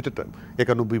 তাই না? দুইটা টাইম,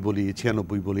 91 বলি,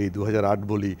 96 বলি, 2008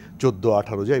 বলি,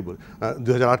 14-18 যাই বলি,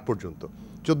 2008 পর্যন্ত,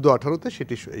 14-18-তে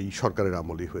সেটি এই সরকারের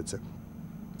আমলই হয়েছে।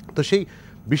 তো সেই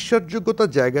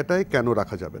বিশ্বাসযোগ্যতার জায়গাটায় কেন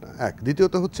রাখা যাবে না? এক।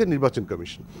 দ্বিতীয়ত হচ্ছে নির্বাচন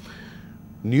কমিশন।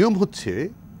 নিয়ম হচ্ছে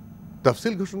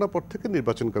তাফসিল ঘোষণার পর থেকে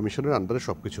নির্বাচন কমিশনের আন্ডারে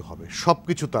সব কিছু হবে, সব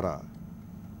কিছু তারা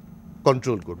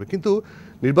কন্ট্রোল করবে। কিন্তু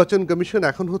নির্বাচন কমিশন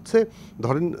এখন হচ্ছে,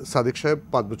 ধরেন সাদিক সাহেব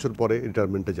 5 বছর পরে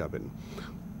রিটায়ারমেন্টে যাবেন,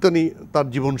 তার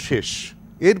জীবন শেষ।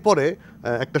 এরপরে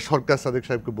একটা সরকার সাদিক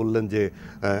সাহেবকে বললেন যে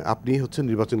আপনি হচ্ছেন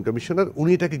নির্বাচন কমিশনার,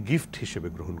 উনি এটাকে গিফট হিসেবে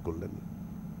গ্রহণ করলেন।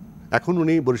 এখন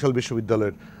উনি বরিশাল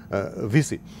বিশ্ববিদ্যালয়ের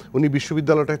ভিসি, উনি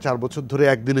বিশ্ববিদ্যালয়টা 4 বছর ধরে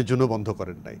একদিনের জন্য বন্ধ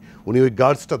করেন নাই, উনি ওই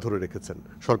গার্ডসটা ধরে রেখেছেন।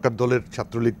 সরকার দলের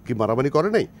ছাত্রলীগ কি মারামারি করে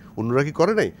নাই, অন্যরা কি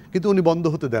করে নাই, কিন্তু উনি বন্ধ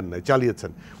হতে দেন নাই,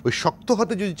 চালিয়েছেন। ওই শক্ত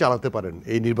হাতে যদি চালাতে পারেন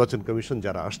এই নির্বাচন কমিশন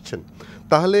যারা আসছেন,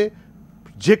 তাহলে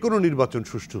যে কোনো নির্বাচন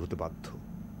সুষ্ঠু হতে বাধ্য।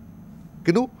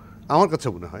 কিন্তু আমার কাছে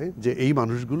মনে হয় যে এই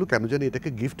মানুষগুলো কেন জানি এটাকে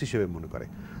গিফট হিসেবে মনে করে,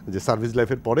 যে সার্ভিস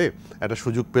লাইফের পরে একটা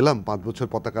সুযোগ পেলাম, 5 বছর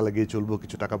পতাকা লাগিয়ে চলবো,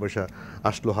 কিছু টাকা পয়সা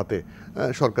আসলো হাতে,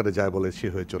 সরকারে যায় বলে সে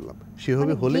হয়ে চললাম।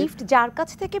 সেভাবে হলে গিফট যার কাছ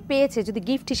থেকে পেয়েছে যদি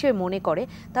গিফট হিসেবে মনে করে,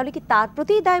 তাহলে কি তার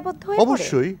প্রতি দায়বদ্ধ হয়ে পড়ে?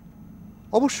 অবশ্যই,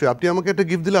 অবশ্যই। আপনি আমাকে একটা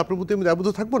গিফট দিলে আপনার প্রতি আমি দায়বদ্ধ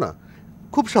থাকবো না?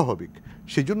 খুব স্বাভাবিক।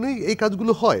 সেই জন্যই এই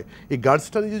কাজগুলো হয়। এই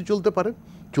গার্ডসটা নিয়ে যদি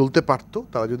চলতে পারতো,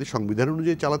 তারা যদি সংবিধান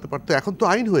অনুযায়ী চালাতে পারতো। এখন তো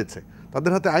আইন হয়েছে,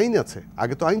 তাদের হাতে আইন আছে,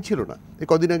 আগে তো আইন ছিল না, এই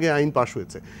কদিন আগে আইন পাশ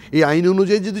হয়েছে। এই আইন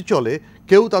অনুযায়ী যদি চলে,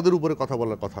 কেউ তাদের উপরে কথা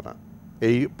বলার কথা না।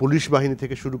 এই পুলিশ বাহিনী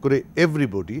থেকে শুরু করে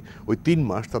এভরিবডি ওই 3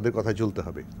 মাস তাদের কথায় চলতে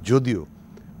হবে। যদিও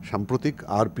সাম্প্রতিক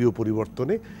আরপিও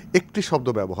পরিবর্তনে একটি শব্দ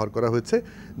ব্যবহার করা হয়েছে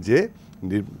যে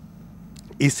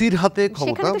ইসির হাতে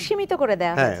ক্ষমতা সীমিত করে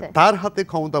দেয়া হয়েছে। তার হাতে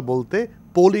ক্ষমতা বলতে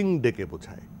পোলিং ডেকে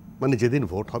বোঝায়, মানে যেদিন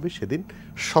ভোট হবে সেদিন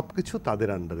সবকিছু তাদের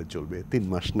আন্ডারে চলবে, 3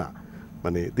 মাস না।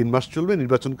 মানে 3 মাস চলবে,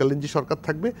 নির্বাচনকালীন যে সরকার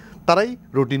থাকবে তারাই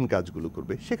রুটিন কাজগুলো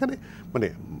করবে। সেখানে মানে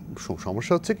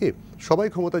সমস্যা হচ্ছে কি, সবাই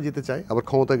ক্ষমতা যেতে চায়, আবার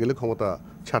ক্ষমতা গেলে ক্ষমতা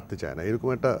ছাড়তে চায় না। এরকম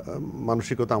একটা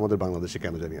মানসিকতা আমাদের বাংলাদেশে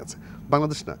কেন জানি আছে।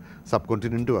 বাংলাদেশ না,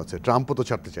 সাবকন্টিনেন্টেও আছে। ট্রাম্পও তো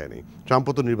ছাড়তে চায় নাই,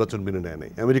 ট্রাম্পও তো নির্বাচন মেনে নেয়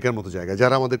নাই। আমেরিকার মতো জায়গায়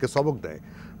যারা আমাদেরকে সবক দেয়,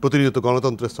 প্রতিনিয়ত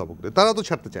গণতন্ত্রের সবক দেয়, তারাও তো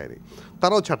ছাড়তে চায় নাই,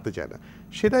 তারাও ছাড়তে চায় না।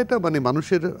 সেটা একটা মানে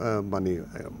মানুষের মানে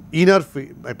ইনার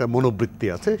একটা মনোবৃত্তি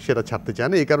আছে, সেটা ছাড়তে চায়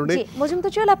না। এই কারণে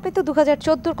মজুমদার জুয়েল, আপনি তো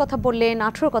 2014-র কথা বললেন,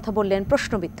 18-র কথা বললেন,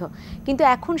 প্রশ্নবিদ্ধ। কিন্তু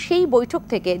এখন সেই বৈঠক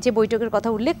থেকে, যে বৈঠকের কথা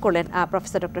উল্লেখ করলেন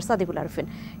প্রফেসর ডক্টর সাদিকুল আরফিন,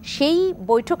 সেই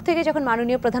বৈঠক থেকে যখন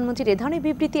মাননীয় প্রধানমন্ত্রীর এ ধরনের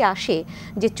বিবৃতি আসে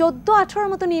যে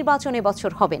 14-18-র মতো নির্বাচন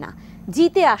এবছর হবে না,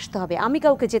 জিতে আসতে হবে, আমি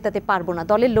কাউকে জেতাতে পারবো না,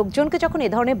 দলের লোকজনকে যখন এ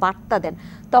ধরনের বার্তা দেন,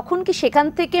 তখন কি সেখান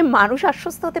থেকে মানুষ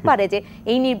আশ্বস্ত হতে পারে যে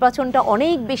এই নির্বাচনটা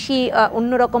অনেক বেশি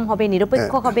অন্যরকম হবে,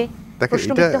 নিরপেক্ষ হবে,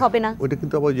 প্রশ্নবিদ্ধ হবে না? ওইটা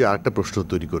কিন্তু আবার যে আরেকটা প্রশ্ন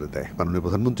তৈরি করে দেয়। মাননীয়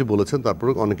প্রধানমন্ত্রী বলেছেন, তারপরে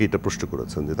অনেকে এটা প্রশ্ন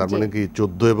করেছেন যে তার মানে কি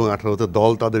 14 এবং 18-তে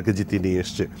দল তাদেরকে জিতিয়ে নিয়ে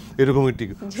এসছে, এরকম একটি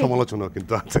সমালোচনা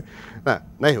কিন্তু আছে। না,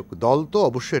 নাই হোক, দল তো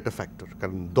অবশ্যই একটা ফ্যাক্টর,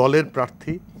 কারণ দলের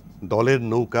প্রার্থী, দলের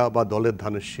নৌকা বা দলের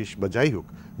ধানের শীষ বা যাই হোক,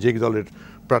 যে দলের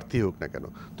প্রার্থী হোক না কেন,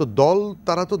 তো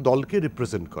তারা তো দলকে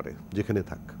রিপ্রেজেন্ট করে যেখানে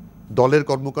থাক। দলের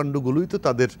কর্মকাণ্ডগুলোই তো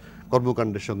তাদের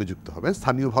কর্মকাণ্ডের সঙ্গে যুক্ত হবে।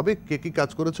 স্থানীয়ভাবে কে কী কাজ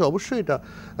করেছে অবশ্যই এটা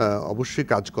অবশ্যই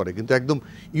কাজ করে, কিন্তু একদম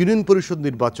ইউনিয়ন পরিষদ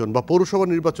নির্বাচন বা পৌরসভা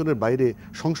নির্বাচনের বাইরে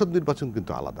সংসদ নির্বাচন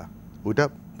কিন্তু আলাদা। ওইটা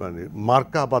মানে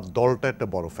মার্কা বা দলটা একটা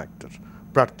বড় ফ্যাক্টর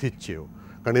প্রার্থীর চেয়েও।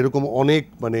 কারণ এরকম অনেক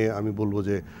মানে আমি বলবো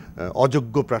যে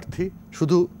অযোগ্য প্রার্থী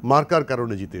শুধু মার্কার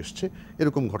কারণে জিতে এসছে,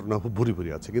 এরকম ঘটনা খুব ভুরি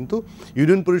ভুরি আছে। কিন্তু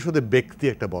ইউনিয়ন পরিষদের ব্যক্তি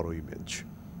একটা বড় ইমেজ।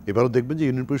 এবারও দেখবেন যে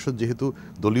ইউনিয়ন পরিষদ যেহেতু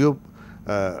দলীয়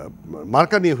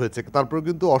মার্কা নিয়ে হয়েছে, তারপরে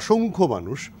কিন্তু অসংখ্য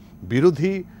মানুষ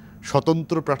বিরোধী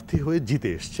স্বতন্ত্র প্রার্থী হয়ে জিতে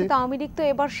এসছে। আওয়ামী লীগ তো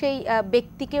এবার সেই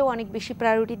ব্যক্তিকেও অনেক বেশি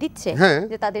প্রায়োরিটি দিচ্ছে,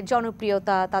 যে তাদের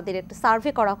জনপ্রিয়তা, তাদের একটা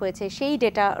সার্ভে করা হয়েছে, সেই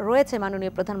ডেটা রয়েছে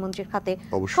মাননীয় প্রধানমন্ত্রীর খাতে,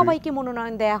 সবাইকে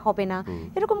মনোনয়ন দেয়া হবে না,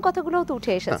 এরকম কথাগুলোও তো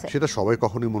উঠে এসেছে। সেটা সবাই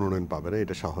কখনোই মনোনয়ন পাবে না,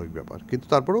 এটা স্বাভাবিক ব্যাপার। কিন্তু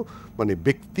তারপরেও মানে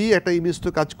ব্যক্তি একটা ইমেজ তো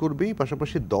কাজ করবেই,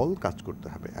 পাশাপাশি দল কাজ করতে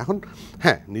হবে। এখন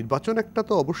হ্যাঁ, নির্বাচন একটা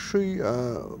তো অবশ্যই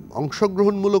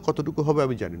অংশগ্রহণমূলক কতটুকু হবে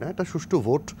আমি জানি না, এটা সুষ্ঠু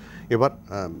ভোট এবার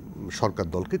সরকার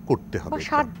দলকে করতে হবে,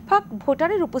 60%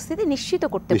 ভোটারের উপস্থিতি নিশ্চিত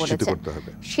করতে বলেছে।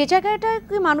 সে জায়গাটা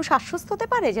কি মানুষ আশ্বস্ত হতে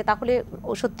পারে যে তাহলে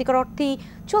সত্যিকার অর্থেই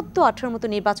 14-18-র মতো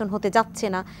নির্বাচন হতে যাচ্ছে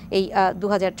না এই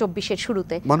 2024-এর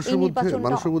শুরুতে?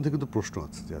 মানুষের মধ্যে কিন্তু প্রশ্ন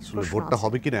আছে যে আসলে ভোটটা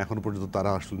হবে কিনা, এখনো পর্যন্ত তারা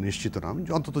আসলে নিশ্চিত না। আমি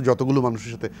অন্তত যতগুলো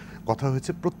মানুষের সাথে কথা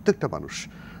হয়েছে, প্রত্যেকটা মানুষ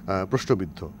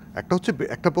প্রশ্নবিদ্ধ। একটা হচ্ছে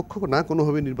একটা পক্ষ না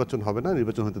কোনোভাবে নির্বাচন হবে না,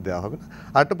 নির্বাচন হতে দেওয়া হবে না,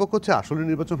 আর একটা পক্ষ হচ্ছে আসলে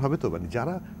নির্বাচন হবে তো, মানে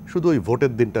যারা শুধু ওই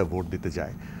ভোটের দিনটা ভোট দিতে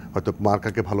যায়, হয়তো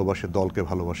মার্কাকে ভালোবাসে, দলকে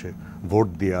ভালোবাসে, ভোট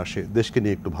দিয়ে আসে, দেশকে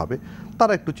নিয়ে একটু ভাবে,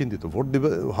 তারা একটু চিন্তিত, ভোট দিবে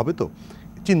হবে তো।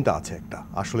 চিন্তা আছে একটা,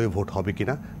 আসলে ভোট হবে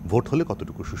কিনা, ভোট হলে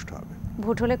কতটুকু সুষ্ঠু হবে।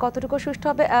 ভোট হলে কতটুকু সুষ্ঠু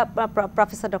হবে?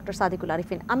 প্রফেসর ডক্টর সাদিকুল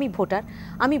আরিফিন, আমি ভোটার,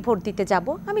 আমি ভোট দিতে যাব,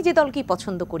 আমি যে দলকেই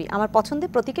পছন্দ করি, আমার পছন্দের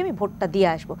প্রতীকে আমি ভোটটা দিয়ে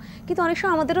আসবো। কিন্তু অনেক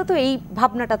সময় আমাদেরও তো এই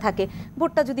ভাবনাটা থাকে,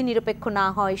 ভোটটা যদি নিরপেক্ষ না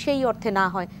হয়, সেই অর্থে না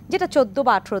হয়, যেটা 14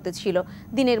 বা 18-তে ছিল,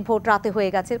 দিনের ভোট রাতে হয়ে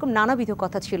গেছে, এরকম নানাবিধ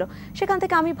কথা ছিল। সেখান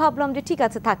থেকে আমি ভাবলাম যে ঠিক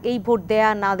আছে থাক, এই ভোট দেয়া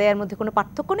না দেওয়ার মধ্যে কোনো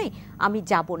পার্থক্য নেই, আমি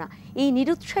যাব না। এই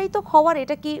নিরুৎসাহিত হওয়ার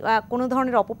এটা কি কোনো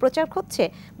ধরনের অপপ্রচার হচ্ছে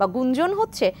বা গুঞ্জন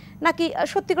হচ্ছে, নাকি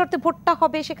সত্যি করতে ভোটটা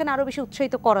হবে সেখানে আরো বেশি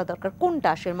উৎসাহিত করা দরকার? কোনটা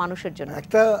আসলে মানুষের জন্য?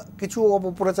 একটা কিছু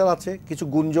অপপ্রচার আছে, কিছু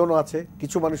গুঞ্জনও আছে,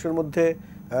 কিছু মানুষের মধ্যে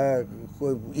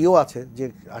ইও আছে যে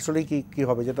আসলে কি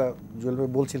হবে, যেটা জুয়েল ভাই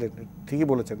বলছিলেন, ঠিকই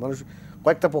বলেছেন। মানুষ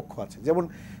কয়েকটা পক্ষ আছে, যেমন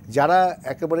যারা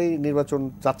একেবারেই নির্বাচন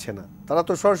চাচ্ছে না, তারা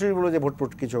তো সরাসরি বলে যে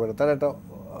ভোট কিছু হবে না, তারা এটা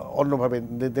অন্যভাবে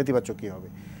নেতিবাচক কী হবে।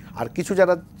 আর কিছু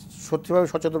যারা সত্যিভাবে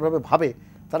সচেতনভাবে ভাবে,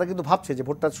 তারা কিন্তু ভাবছে যে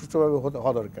ভোটটা সুষ্ঠুভাবে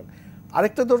হওয়া দরকার।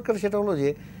 আরেকটা দরকার, সেটা হলো যে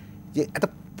একটা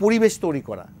পরিবেশ তৈরি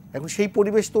করা। এখন সেই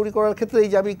পরিবেশ তৈরি করার ক্ষেত্রে এই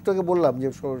যে আমি একটু আগে বললাম যে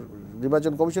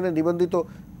নির্বাচন কমিশনের নিবন্ধিত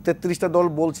 33টা দল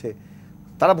বলছে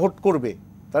তারা ভোট করবে,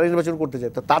 তারা নির্বাচন করতে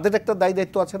চায়, তো তাদের একটা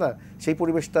দায়িত্ব আছে না সেই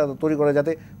পরিবেশটা তৈরি করা,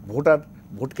 যাতে ভোটার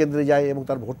ভোট কেন্দ্রে যায় এবং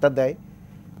তার ভোটটা দেয়।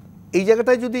 এই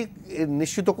জায়গাটায় যদি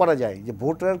নিশ্চিত করা যায় যে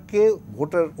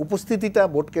ভোটার উপস্থিতিটা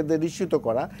ভোট কেন্দ্রে নিশ্চিত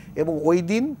করা এবং ওই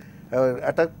দিন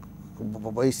একটা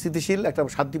স্থিতিশীল একটা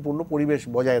শান্তিপূর্ণ পরিবেশ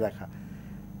বজায় রাখা,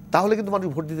 তাহলে কিন্তু মানুষ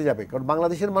ভোট দিতে যাবে। কারণ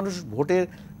বাংলাদেশের মানুষ ভোটের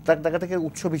টাকাটাকে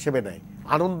উৎসব হিসেবে নেয়,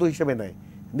 আনন্দ হিসেবে নেয়।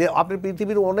 আপনি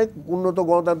পৃথিবীর অনেক উন্নত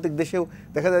গণতান্ত্রিক দেশেও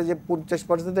দেখা যায় যে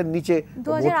 50%-এর নিচে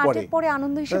ভোট পড়ে। পরে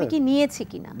আনন্দ হিসেবে কি নিয়েছে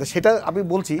কিনা সেটা আমি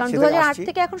বলছি, 2008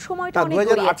 থেকে এখন সময়টা অনেক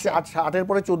গড়িয়েছে। 2008-এর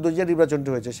পরে 14 যে নির্বাচনটি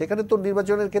হয়েছে, সেখানে তো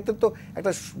নির্বাচনের ক্ষেত্রে তো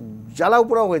একটা জ্বালাও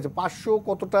পোড়াও হয়েছে। 500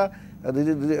 কতটা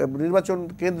নির্বাচন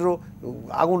কেন্দ্র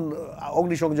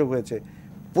অগ্নিসংযোগ হয়েছে,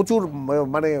 প্রচুর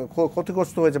মানে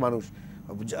ক্ষতিগ্রস্ত হয়েছে মানুষ,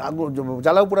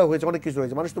 জ্বালাও পোড়াও হয়েছে, অনেক কিছু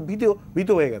হয়েছে, মানুষ তো ভীত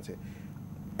হয়ে গেছে।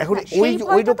 এখন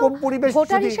ওই রকম পরিবেশ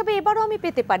ভোটার হিসেবে এবারও আমি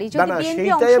পেতে পারি যদি বিএনপি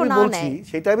অংশ না নেয়।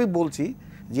 সেটা আমি বলছি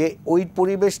যে ওই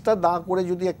পরিবেশটা না করে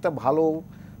যদি একটা ভালো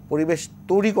পরিবেশ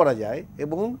তৈরি করা যায়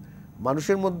এবং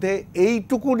মানুষের মধ্যে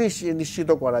এইটুকু নিশ্চিত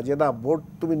করা যে না ভোট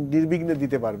তুমি নির্বিঘ্নে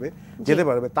যেতে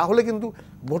পারবে, তাহলে কিন্তু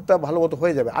ভোটটা ভালো মতো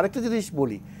হয়ে যাবে। আরেকটা জিনিস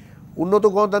বলি, উন্নত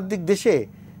গণতান্ত্রিক দেশে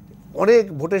অনেক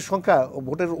ভোটের সংখ্যা,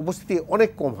 ভোটের উপস্থিতি অনেক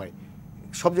কম হয়,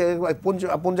 সব জায়গায়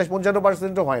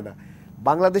 50-55% হয় না।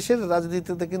 বাংলাদেশের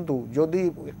রাজনীতিতে কিন্তু যদি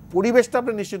পরিবেশটা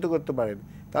আপনি নিশ্চিত করতে পারেন,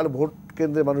 তাহলে ভোট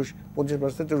কেন্দ্রে মানুষ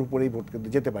 50%-এর উপরেই ভোট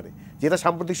কেন্দ্রে যেতে পারে, যেটা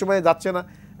সাম্প্রতিক সময়ে যাচ্ছে না।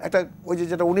 একটা ওই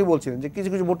যেটা উনি বলছিলেন যে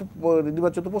কিছু ভোট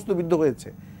নির্বাচন প্রশ্নবিদ্ধ হয়েছে,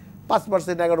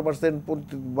 5%, 11%,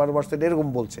 12% এরকম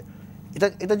বলছে।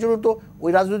 এটার জন্য তো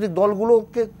ওই রাজনৈতিক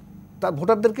দলগুলোকে তার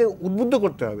ভোটারদেরকে উদ্বুদ্ধ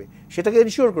করতে হবে, সেটাকে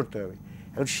এনশিওর করতে হবে।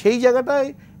 এখন সেই জায়গাটায়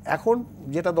এখন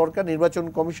যেটা দরকার, নির্বাচন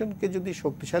কমিশনকে যদি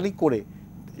শক্তিশালী করে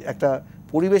একটা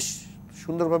পরিবেশ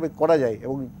সুন্দরভাবে করা যায়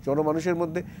এবং জনমানুষের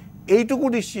মধ্যে এইটুকু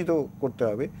নিশ্চিত করতে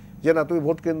হবে যে না তুমি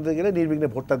ভোট কেন্দ্রে গেলে নির্বিঘ্নে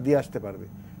ভোটটা দিয়ে আসতে পারবে,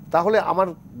 তাহলে আমার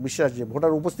বিশ্বাস যে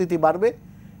ভোটার উপস্থিতি বাড়বে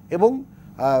এবং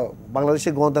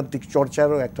বাংলাদেশের গণতান্ত্রিক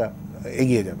চর্চারও একটা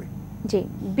এগিয়ে যাবে। জি,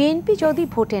 বিএনপি যদি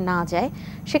ভোটে না যায়,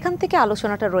 সেখান থেকে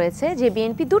আলোচনাটা রয়েছে যে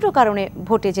বিএনপি দুটো কারণে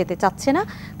ভোটে যেতে চাচ্ছে না।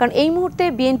 কারণ এই মুহূর্তে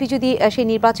বিএনপি যদি সেই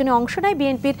নির্বাচনে অংশ নেয়,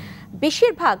 বিএনপির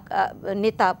বেশিরভাগ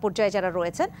নেতা পর্যায়ে যারা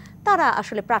রয়েছেন তারা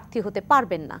আসলে প্রার্থী হতে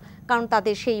পারবেন না, কারণ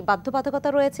তাদের সেই বাধ্যবাধকতা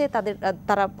রয়েছে,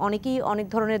 তারা অনেকেই অনেক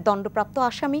ধরনের দণ্ডপ্রাপ্ত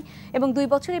আসামি এবং 2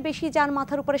 বছরের বেশি যার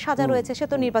মাথার উপরে সাজা রয়েছে সে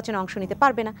তো নির্বাচনে অংশ নিতে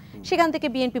পারবে না। সেখান থেকে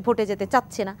বিএনপি ভোটে যেতে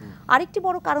চাচ্ছে না। আরেকটি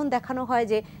বড় কারণ দেখানো হয়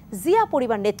যে জিয়া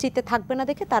পরিবার নেতৃত্বে থাকবে না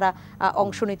দেখে তারা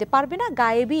অংশ নিতে পারবে না,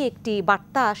 গায়েবী একটি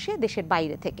বার্তা আসে দেশের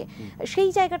বাইরে থেকে। সেই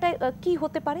জায়গাটায় কি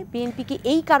হতে পারে? বিএনপি কি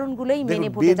এই কারণগুলোই মেনে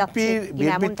ভোটে যাচ্ছে?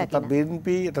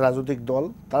 বিএনপি একটা রাজনৈতিক দল,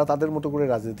 তারা তাদের মতো করে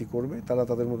রাজনীতি করবে, তারা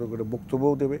তাদের মতো করে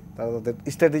বক্তব্যও দেবে, তারা তাদের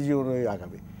স্ট্র্যাটেজি অনুযায়ী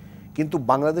আগাবে। কিন্তু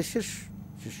বাংলাদেশের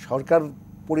সরকার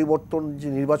পরিবর্তন যে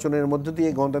নির্বাচনের মধ্য দিয়ে,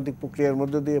 গণতান্ত্রিক প্রক্রিয়ার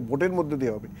মধ্য দিয়ে, ভোটের মধ্য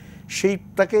দিয়ে হবে,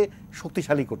 সেইটাকে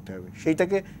শক্তিশালী করতে হবে,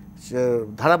 সেইটাকে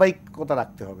ধারাবাহিকতা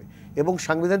রাখতে হবে এবং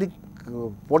সাংবিধানিক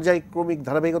পর্যায়ক্রমিক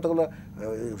ধারাবাহিকতাগুলো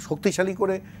শক্তিশালী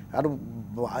করে আরও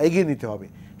এগিয়ে নিতে হবে।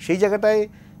 সেই জায়গাটায়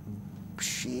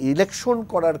ইলেকশন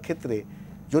করার ক্ষেত্রে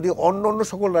যদি অন্য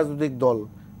সকল রাজনৈতিক দল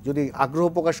যদি আগ্রহ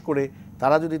প্রকাশ করে,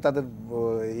 তারা যদি তাদের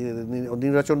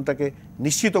নির্বাচনটাকে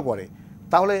নিশ্চিত করে,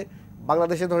 তাহলে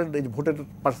বাংলাদেশে ধরেন ভোটের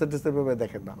পার্সেন্টেজের ব্যাপারে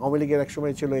দেখেন না, আওয়ামী লীগের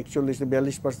একসময় ছিল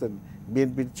 41-42%,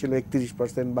 বিএনপির ছিল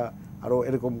 31% বা আরও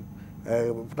এরকম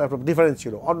ডিফারেন্স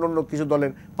ছিল। অন্য কিছু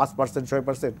দলের 5%,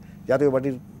 6%, জাতীয়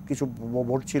পার্টির কিছু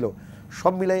ভোট ছিল,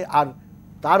 সব মিলাই। আর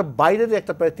তার বাইরের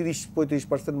একটা প্রায়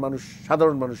 30-35% মানুষ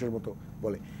সাধারণ মানুষের মতো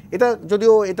বলে। এটা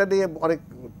যদিও এটা নিয়ে অনেক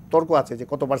তর্ক আছে যে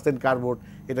কত পার্সেন্ট কার ভোট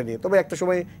এটা নিয়ে। তবে একটা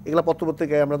সময় এগুলা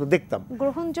পত্রপত্রিকায় আমরা তো দেখতাম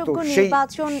গ্রহণযোগ্য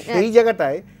নির্বাচন। সেই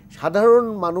জায়গাটায় সাধারণ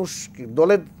মানুষ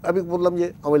দলের, আমি বললাম যে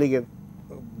আওয়ামী লীগের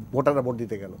ভোটাররা ভোট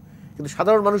দিতে গেল, কিন্তু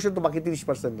সাধারণ মানুষের তো বাকি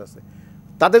 30% আছে,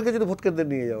 তাদেরকে যদি ভোট কেন্দ্রে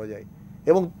নিয়ে যাওয়া যায়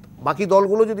এবং বাকি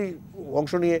দলগুলো যদি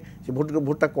অংশ নিয়ে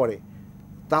ভোটটা করে,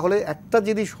 তাহলে একটা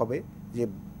জিনিস হবে যে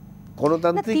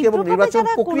গণতান্ত্রিক এবং নির্বাচন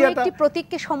প্রক্রিয়াটা, একটি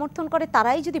প্রতীককে সমর্থন করে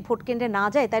তারাই যদি ভোট কেন্দ্রে না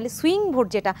যায়, তাহলে সুইং ভোট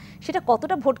যেটা, সেটা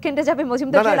কতটা ভোট কেন্দ্রে যাবে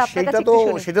মজুমদার সাহেব আপনার কাছে একটু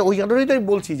শুনি। সেটা ওই কারণেই তো আমি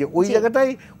বলছি যে ওই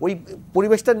জায়গাটায় ওই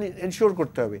পরিবেশটা এনশিওর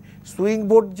করতে হবে। সুইং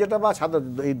ভোট যেটা বা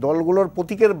এই দলগুলোর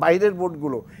প্রতীকের বাইরের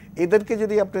ভোটগুলো, এদেরকে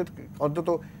যদি আপনি অন্তত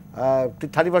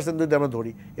 30% যদি আমরা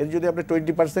ধরি, এর যদি আপনি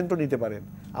 20%ও নিতে পারেন,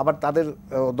 আবার তাদের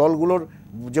দলগুলোর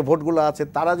যে ভোটগুলো আছে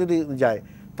তারা যদি যায়,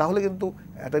 তাহলে কিন্তু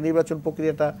একটা নির্বাচন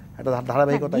প্রক্রিয়াটা একটা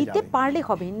ধারাবাহিকতা নিতে পারলে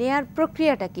হবে। নেয়ার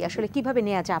প্রক্রিয়াটা কি আসলে, কিভাবে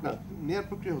নেওয়া যাবে? নেয়ার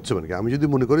প্রক্রিয়া হচ্ছে মানে কি, আমি যদি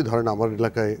মনে করি ধরেন আমার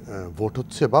এলাকায় ভোট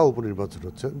হচ্ছে বা উপনির্বাচন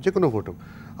হচ্ছে, যে কোনো ভোট,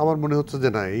 আমার মনে হচ্ছে যে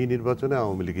না এই নির্বাচনে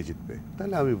আওয়ামী লীগই জিতবে,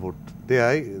 তাহলে আমি ভোট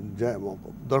দেয়াই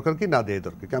দরকার কি, না দেয়াই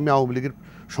দরকার কি, আমি আওয়ামী লীগের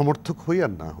সমর্থক হই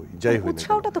আর না হই, যাই হই না,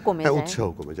 উৎসাহটা তো কমে যায়। উৎসাহ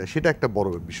কমে যায়। সেটা একটা বড়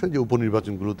বিষয় যে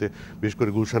উপনির্বাচনগুলোতে বিশেষ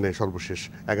করে গুলশানে সর্বশেষ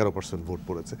 11% ভোট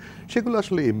পড়েছে, সেগুলো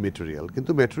আসলে ইমমেটেরিয়াল,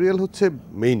 কিন্তু ম্যাটেরিয়াল হচ্ছে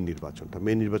মেইন নির্বাচনটা।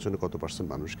 মেইন নির্বাচনে কত পার্সেন্ট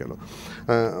মানুষ গেল।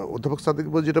 অধ্যাপক সাদিক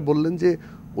যেটা বললেন যে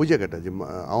ওই জায়গাটা যে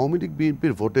আওয়ামী লীগ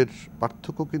বিএনপির ভোটের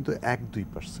পার্থক্য কিন্তু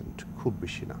 1-2%, খুব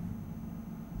বেশি না।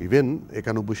 ইভেন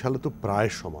 91 সালে তো প্রায়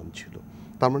সমান ছিল,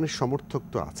 তার মানে সমর্থক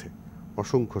তো আছে,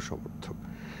 অসংখ্য সমর্থক।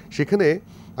 সেখানে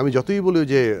আমি যতই বলি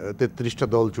যে 33টা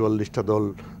দল 44টা দল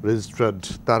রেজিস্ট্রার্ড,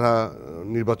 তারা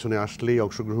নির্বাচনে আসলেই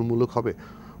অংশগ্রহণমূলক হবে,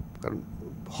 কারণ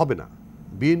হবে না।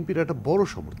 বিএনপির একটা বড়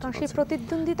সমর্থন আছে,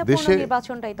 প্রতিদ্বন্দ্বিতাপূর্ণ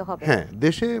নির্বাচনটাই তো হবে। হ্যাঁ,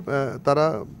 দেশে তারা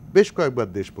বেশ কয়েকবার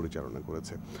দেশ পরিচালনা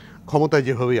করেছে, ক্ষমতায়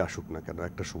যেভাবেই আসুক না কেন।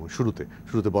 একটা সময়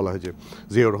শুরুতে বলা হয় যে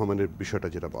জিয়াউর রহমানের বিষয়টা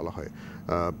যেটা বলা হয়,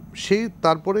 সেই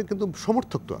তারপরে কিন্তু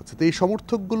সমর্থক তো আছে। তো এই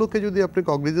সমর্থকগুলোকে যদি আপনি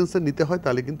কগনিজেন্সে নিতে হয়,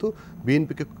 তাহলে কিন্তু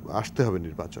বিএনপিকে আসতে হবে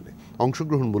নির্বাচনে,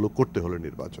 অংশগ্রহণমূলক করতে হলে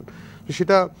নির্বাচন।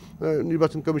 সেটা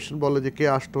নির্বাচন কমিশন বলে যে কে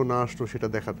আসতো না আসতো সেটা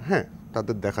দেখার, হ্যাঁ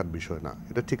তাদের দেখার বিষয় না,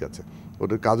 এটা ঠিক আছে,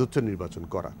 ওদের কাজ হচ্ছে নির্বাচন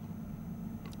করা।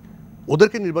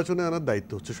 ওদেরকে নির্বাচনে আনার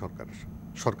দায়িত্ব হচ্ছে সরকারের।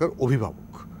 সরকার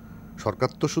অভিভাবক, সরকার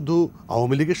তো শুধু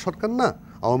আওয়ামী লীগের সরকার না,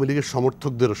 আওয়ামী লীগের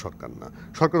সমর্থকদেরও সরকার না,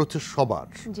 সরকার হচ্ছে সবার।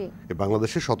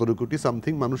 বাংলাদেশের 17 কোটি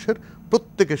সামথিং মানুষের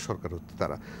প্রত্যেকের সরকার হচ্ছে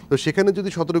তারা। তো সেখানে যদি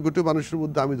 17 কোটি মানুষের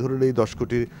মধ্যে আমি ধরে নেই 10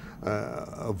 কোটি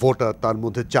ভোটার, তার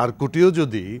মধ্যে 4 কোটিও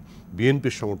যদি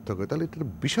বিএনপির সমর্থক হয়, তাহলে এটা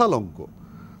বিশাল অঙ্ক।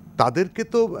 তাদেরকে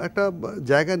তো একটা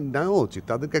জায়গা নেওয়া উচিত,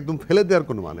 তাদেরকে একদম ফেলে দেওয়ার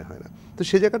কোনো মানে হয় না। তো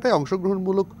সে জায়গাটায়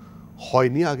অংশগ্রহণমূলক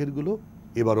হয়নি আগেরগুলো,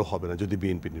 এবারও হবে না যদি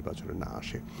বিএনপি নির্বাচনে না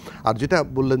আসে। আর যেটা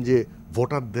বললেন যে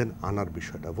ভোটারদের আনার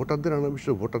বিষয়টা,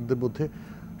 ভোটারদের মধ্যে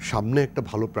সামনে একটা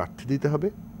ভালো প্রার্থী দিতে হবে,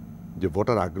 যে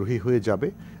ভোটার আগ্রহী হয়ে যাবে,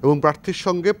 এবং প্রার্থীর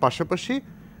সঙ্গে পাশাপাশি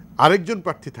আরেকজন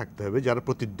প্রার্থী থাকতে হবে যারা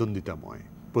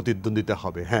প্রতিদ্বন্দ্বিতা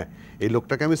হবে। হ্যাঁ, এই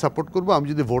লোকটাকে আমি সাপোর্ট করব, আমি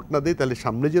যদি ভোট না দিই তাহলে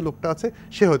সামনে যে লোকটা আছে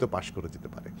সে হয়তো পাশ করে যেতে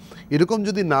পারে। এরকম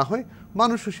যদি না হয়,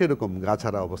 মানুষও সেরকম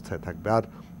গাছাড়া অবস্থায় থাকবে। আর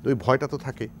ওই ভয়টা তো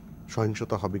থাকে,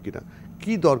 সহিংসতা হবে কিনা,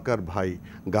 কি দরকার ভাই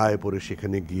গায়ে পড়ে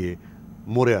সেখানে গিয়ে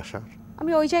মরে আসার।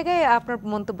 আমি ওই জায়গায় আপনার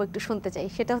মন্তব্য একটু শুনতে চাই।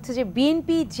 সেটা হচ্ছে যে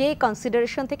বিএনপি যে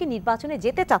কনসিডারেশন থেকে নির্বাচনে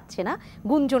যেতে চাচ্ছে না,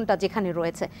 গুঞ্জনটা যেখানে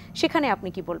রয়েছে, সেখানে আপনি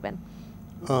কি বলবেন?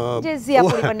 যে জিয়া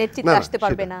পরিবার নেতৃত্বে আসতে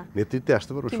পারবে না, নেতৃত্বে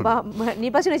আসতে পারবে কিংবা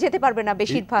নির্বাচনে যেতে পারবে না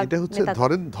বেশিরভাগ। এটা হচ্ছে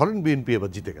ধরেন বিএনপি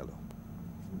এবার জিতে গেল,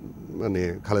 মানে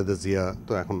খালেদা জিয়া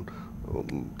তো এখন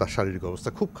তার শারীরিক অবস্থা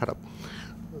খুব খারাপ,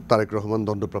 তারেক রহমান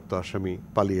দণ্ডপ্রাপ্ত আসামি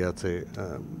পালিয়ে আছে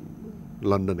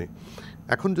লন্ডনে।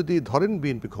 এখন যদি ধরেন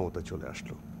বিএনপি ক্ষমতায়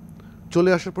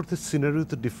চলে আসার পর সিনারিও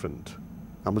তো ডিফারেন্ট।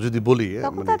 আমরা যদি বলি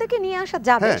তাদেরকে নিয়ে আসা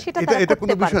যাবে, সেটা এটা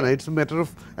কোনো বিষয় না, ইটস ম্যাটার অফ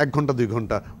 1 ঘন্টা 2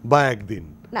 ঘন্টা বা একদিন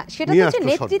না। সেটা হচ্ছে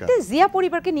নেতৃত্বে জিয়া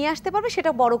পরিবারকে নিয়ে আসতে পারবে,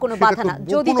 সেটা বড় কোনো বাধা না,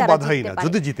 যদি তারা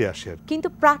যদি জিতে আসে। কিন্তু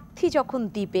প্রার্থী যখন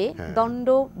দিবে, দণ্ড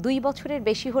 2 বছরের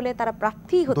বেশি হলে তারা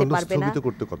প্রার্থী হতে পারবে না। স্থগিত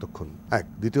করতে কতক্ষণ?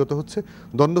 দ্বিতীয়ত হচ্ছে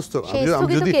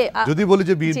আমি যদি বলি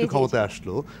যে বিএনপি ক্ষমতায়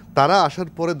আসলো, তারা আসার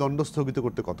পরে দণ্ড স্থগিত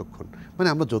করতে কতক্ষণ? মানে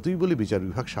আমরা যতই বলি বিচার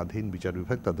বিভাগ স্বাধীন, বিচার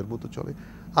বিভাগ তাদের মতো চলে,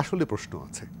 আসলে প্রশ্ন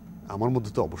আছে, আমার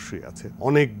মধ্যে তো অবশ্যই আছে।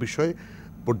 অনেক বিষয়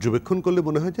পর্যবেক্ষণ করলে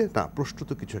মনে হয় যে না, প্রশ্ন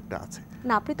তো কিছু একটা আছে।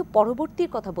 না, আপনি তো পরবর্তীর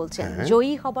কথা বলছেন,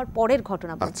 জয়ী হবার পরের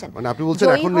ঘটনা বলছেন। মানে আপনি বলছেন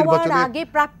এখন নির্বাচনে আগে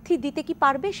প্রার্থী দিতে কি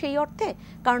পারবে সেই অর্থে?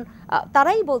 কারণ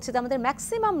তারাই বলছে যে আমাদের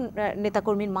ম্যাক্সিমাম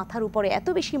নেতাকর্মীর মাথার উপরে এত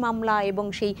বেশি মামলা এবং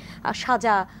সেই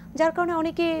সাজা, যার কারণে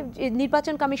অনেকে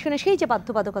নির্বাচন কমিশনের সেই যে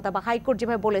বাধ্যবাধকতা বা হাইকোর্ট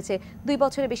যেভাবে বলেছে 2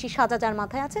 বছরের বেশি সাজা যার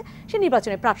মাথায় আছে সে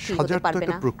নির্বাচনে প্রার্থী হতে পারবে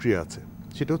না। প্রক্রিয়া আছে,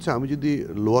 সেটা হচ্ছে আমি যদি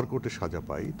লোয়ার কোর্টে সাজা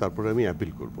পাই তারপরে আমি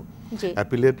অ্যাপিল করব। জি।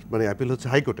 অ্যাপিলের মানে অ্যাপিল হচ্ছে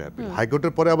হাইকোর্টে অ্যাপিল,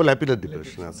 হাইকোর্টের পরে আবার অ্যাপিলের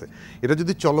ডিক্লারেশন আছে। এটা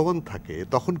যদি চলমান থাকে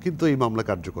তখন কিন্তু এই মামলা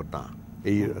কার্যকর না,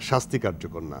 এই শাস্তি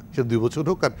কার্যকর না। সেটা 2 বছর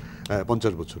হোক আর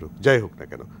 50 বছর হোক, যাই হোক না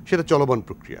কেন, সেটা চলমান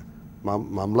প্রক্রিয়া।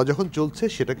 মামলা যখন চলছে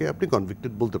সেটাকে আপনি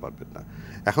কনভিক্টেড বলতে পারবেন না।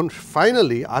 এখন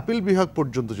ফাইনালি আপিল বিভাগ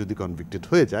পর্যন্ত যদি কনভিক্টেড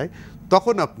হয়ে যায়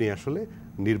তখন আপনি আসলে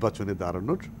নির্বাচনে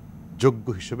দাঁড়ানোর যোগ্য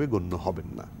হিসেবে গণ্য হবেন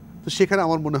না। তো সেখানে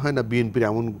আমার মনে হয় না বিএনপির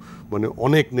এমন মানে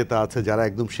অনেক নেতা আছে যারা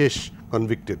একদম শেষ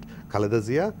কনভিক্টেড, খালেদা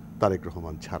জিয়া, তারেক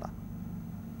রহমান ছাড়া।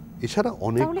 এছাড়া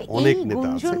অনেক অনেক নেতা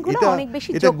আছে।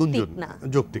 এটা গুঞ্জন না,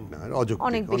 যৌক্তিক না,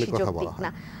 অযৌক্তিক, অনেক কথা বলা হয়।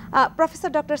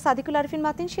 প্রফেসর ডক্টর সাদিকুল আরিফিন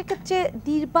মাতিন, সেক্ষেত্রে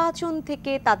নির্বাচন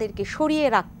থেকে তাদেরকে সরিয়ে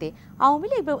রাখতে আওয়ামী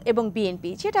লীগ এবং বিএনপি,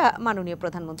 যেটা মাননীয়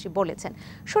প্রধানমন্ত্রী বলেছেন,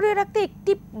 সরিয়ে রাখতে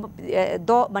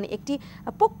মানে একটি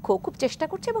পক্ষ খুব চেষ্টা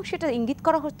করছে এবং সেটা ইঙ্গিত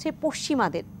করা হচ্ছে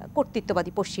পশ্চিমাদের,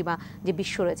 কর্তৃত্ববাদী পশ্চিমা যে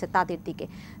বিশ্ব রয়েছে তাদের দিকে।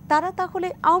 তারা তাহলে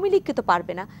আওয়ামী লীগকে তো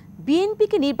পারবে না,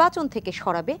 বিএনপিকে নির্বাচন থেকে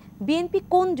সরাবে। বিএনপি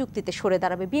কোন যুক্তিতে সরে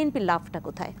দাঁড়াবে? বিএনপির লাভটা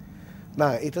কোথায়? না,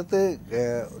 এটাতে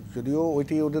যদিও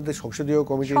ওইটি ওদের সংসদীয়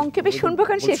কমিটি সংক্ষেপে শুনবো,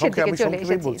 কারণ শেষের দিকে চলে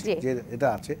এসেছি যে এটা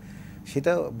আছে,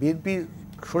 সেটা বিএনপি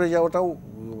সরে যাওয়াটাও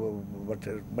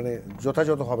মানে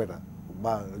যথাযথ হবে না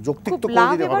বা যৌক্তিক তো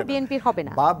কোনদিনই হবে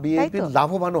না, বা বিএনপির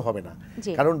লাভবানও হবে না।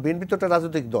 কারণ বিএনপি তো একটা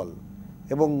রাজনৈতিক দল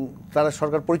এবং তারা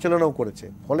সরকার পরিচালনাও করেছে,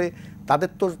 ফলে তাদের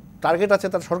তো টার্গেট আছে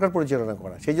তার সরকার পরিচালনা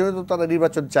করা, সেই জন্য তো তারা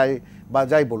নির্বাচন চায় বা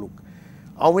যাই বলুক।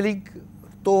 আওয়ামী লীগ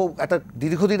তো একটা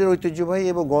দীর্ঘদিনের ঐতিহ্যবাহী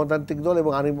এবং গণতান্ত্রিক দল,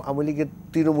 এবং আওয়ামী লীগের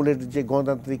তৃণমূলের যে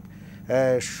গণতান্ত্রিক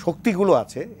শক্তিগুলো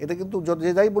আছে, এটা কিন্তু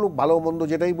যে যাই বলুক, ভালো মন্দ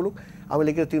যেটাই বলুক, আওয়ামী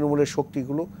লীগের তৃণমূলের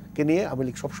শক্তিগুলোকে নিয়ে আওয়ামী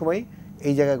লীগ সবসময়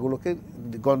এই জায়গাগুলোকে,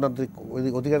 গণতান্ত্রিক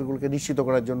অধিকারগুলোকে নিশ্চিত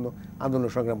করার জন্য আন্দোলন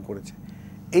সংগ্রাম করেছে।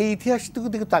 এই ইতিহাস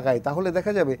দিকে তাকায় তাহলে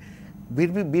দেখা যাবে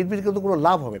বিএনপির কিন্তু কোনো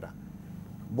লাভ হবে না,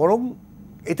 বরং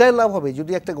এটাই লাভ হবে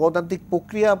যদি একটা গণতান্ত্রিক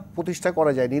প্রক্রিয়া প্রতিষ্ঠা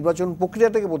করা যায়, নির্বাচন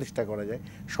প্রক্রিয়াটাকে প্রতিষ্ঠা করা যায়,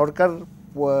 সরকার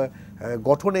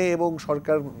গঠনে এবং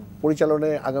সরকার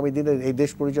পরিচালনায়, আগামী দিনের এই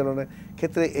দেশ পরিচালনার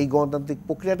ক্ষেত্রে এই গণতান্ত্রিক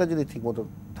প্রক্রিয়াটা যদি ঠিকমতো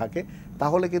থাকে,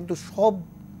 তাহলে কিন্তু সব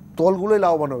দলগুলোই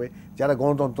লাভবান হবে যারা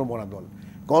গণতন্ত্র মনা দল।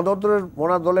 গণতন্ত্রের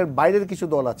মনা দলের বাইরের কিছু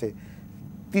দল আছে,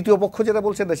 তৃতীয় পক্ষ যেটা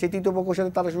বলছেন না, সেই তৃতীয় পক্ষের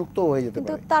সাথে তারা যুক্ত হয়ে যেতে পারে।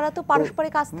 কিন্তু তারা তো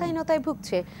পারস্পরিক আস্থাহীনতায়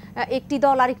ভুগছে, একটি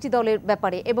দল আরেকটি দলের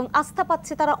ব্যাপারে, এবং আস্থা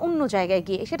পাচ্ছে তারা অন্য জায়গায়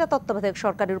গিয়ে, সেটা তত্ত্বাবধায়ক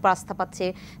সরকারের উপর আস্থা পাচ্ছে,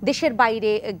 দেশের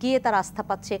বাইরে গিয়ে তারা আস্থা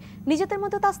পাচ্ছে, নিজেদের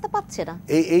মধ্যে তো আস্থা পাচ্ছে না।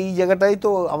 এই জায়গাটাই তো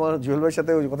আমার জুয়েল ভাইয়ের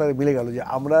সাথে ওই কথা মিলে গেল, যে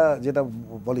আমরা যেটা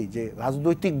বলি যে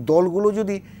রাজনৈতিক দলগুলো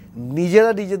যদি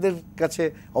নিজেরা নিজেদের কাছে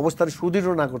অবস্থান সুদৃঢ়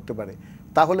না করতে পারে,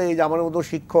 তাহলে এই যে আমার মতো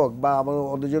শিক্ষক বা আমার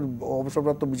অন্যজন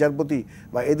অবসরপ্রাপ্ত বিচারপতি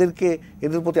বা এদের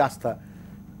প্রতি আস্থা,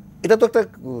 এটা তো একটা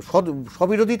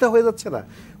স্ববিরোধিতা হয়ে যাচ্ছে না?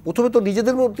 প্রথমে তো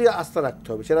নিজেদের মধ্যে আস্থা রাখতে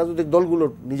হবে, সে রাজনৈতিক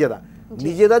দলগুলোর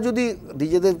নিজেরা যদি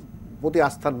নিজেদের প্রতি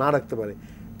আস্থা না রাখতে পারে,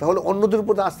 তাহলে অন্যদের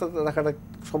প্রতি আস্থা রাখাটা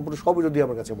সম্পূর্ণ স্ববিরোধী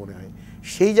আমার কাছে মনে হয়।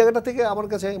 সেই জায়গাটা থেকে আমার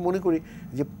কাছে মনে করি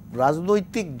যে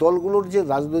রাজনৈতিক দলগুলোর যে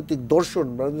রাজনৈতিক দর্শন,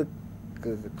 রাজনৈতিক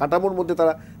কাঠামোর মধ্যে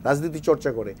তারা রাজনীতি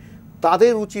চর্চা করে,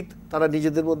 তাদের উচিত তারা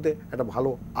নিজেদের মধ্যে একটা ভালো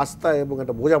আস্থা এবং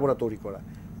একটা বোঝাপড়া তৈরি করা,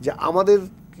 যে আমাদের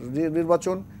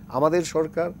নির্বাচন, আমাদের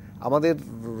সরকার, আমাদের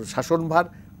শাসনভার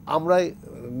আমরাই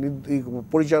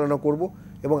পরিচালনা করব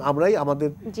এবং আমরাই আমাদের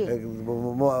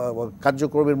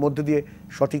কার্যক্রমের মধ্যে দিয়ে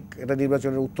সঠিক একটা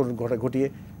নির্বাচনের উত্তরণ ঘটিয়ে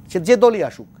সে যে দলই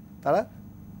আসুক তারা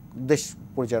দেশ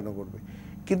পরিচালনা করবে।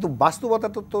 কিন্তু বাস্তবতা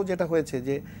তো যেটা হয়েছে,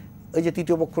 যে এই যে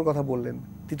তৃতীয় পক্ষের কথা বললেন,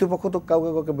 তৃতীয় পক্ষ তো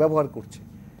কাউকে ব্যবহার করছে।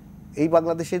 এই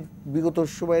বাংলাদেশের বিগত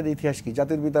সময়ের ইতিহাস কি,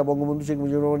 জাতির পিতা বঙ্গবন্ধু শেখ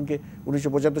মুজিবুর রহমানকে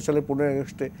 1975 সালের 15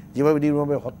 আগস্টে যেভাবে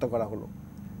নির্মমভাবে হত্যা করা হলো,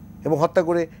 এবং হত্যা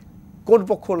করে কোন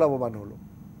পক্ষ লাভবান হলো,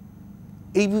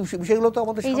 এই বিষয়গুলো তো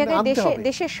আমাদের সামনে আনতে হবে।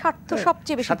 দেশের স্বার্থ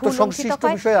সবচেয়ে বেশি সংশ্লিষ্ট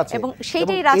বিষয় আছে, এবং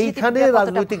সেইটাই এইখানে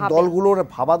রাজনৈতিক দলগুলোর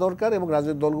ভাবা দরকার, এবং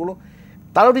রাজনৈতিক দলগুলো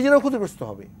তারাও নিজেরাও ক্ষতিগ্রস্ত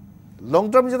হবে লং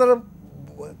টার্ম। যে তারা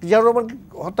জিয়াউর রহমান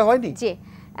হত্যা হয়নি,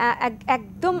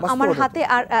 একদম আমার হাতে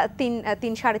আর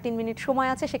 3-3.5 মিনিট সময়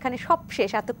আছে, সেখানে সব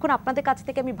শেষ। এতক্ষণ আপনাদের কাছ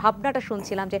থেকে আমি ভাবনাটা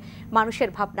শুনছিলাম, যে মানুষের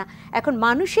ভাবনা। এখন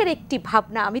মানুষের একটি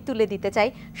ভাবনা আমি তুলে দিতে চাই,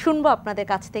 শুনবো আপনাদের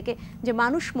কাছ থেকে, যে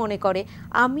মানুষ মনে করে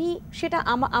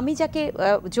আমি যাকে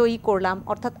জয়ী করলাম,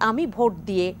 অর্থাৎ আমি ভোট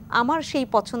দিয়ে আমার সেই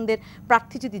পছন্দের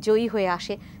প্রার্থী যদি জয়ী হয়ে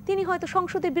আসে, তিনি হয়তো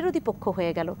সংসদের বিরোধী পক্ষ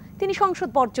হয়ে গেল, তিনি সংসদ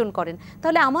বর্জন করেন,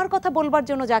 তাহলে আমার কথা বলবার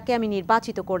জন্য যাকে আমি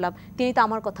নির্বাচিত করলাম তিনি তো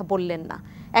আমার কথা বললেন না।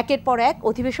 একের পর এক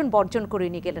অধিবেশন অধিবেশন বর্জন করে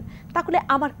নিয়ে গেলেন। তাহলে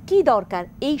আমার কি দরকার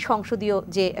এই সংসদীয়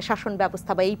যে শাসন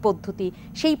ব্যবস্থা বা এই পদ্ধতি,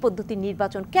 সেই পদ্ধতির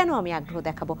নির্বাচন কেন আমি আগ্রহ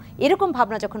দেখাবো? এরকম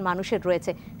ভাবনা যখন মানুষের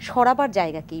রয়েছে, সরাবার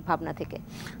জায়গা কি ভাবনা থেকে?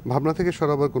 ভাবনা থেকে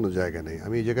সরাবার কোনো জায়গা নেই।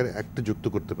 আমি এই জায়গায় একটা যুক্ত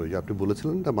করতে পারি যে আপনি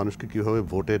বলেছিলেন না মানুষকে কিভাবে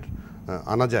ভোটের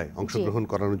আনা যায়, অংশগ্রহণ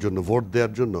করানোর জন্য, ভোট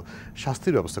দেওয়ার জন্য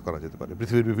শাস্তির ব্যবস্থা করা যেতে পারে।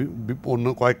 পৃথিবীর অন্য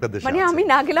কয়েকটা দেশে মানে আমি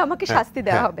না গেলে আমাকে শাস্তি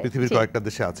দেওয়া হবে। পৃথিবীর কয়েকটা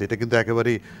দেশে আছে, এটা কিন্তু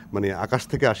একেবারেই মানে আকাশ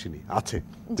থেকে আসেনি, আছে।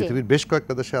 পৃথিবীর বেশ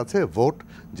কয়েকটা দেশে আছে ভোট,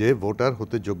 যে ভোটার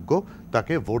হতে যোগ্য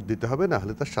তাকে ভোট দিতে হবে, না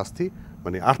হলে তার শাস্তি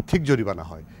মানে আর্থিক জরিমানা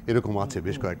হয়, এরকম আছে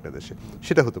বেশ কয়েকটা দেশে।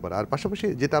 সেটা হতে পারে। আর পাশাপাশি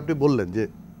যেটা আপনি বললেন যে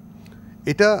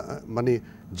এটা মানে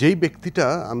যেই ব্যক্তিটা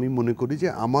আমি মনে করি যে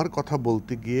আমার কথা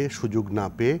বলতে গিয়ে সুযোগ না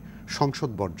পেয়ে সংসদ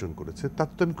বর্জন করেছে,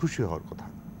 তাতে তো আমি খুশি হওয়ার কথা।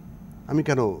 আমি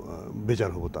কেন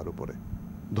বেজার হব তার উপরে?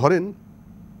 ধরেন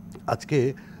আজকে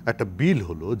একটা বিল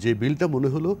হলো, যে বিলটা মনে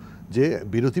হলো যে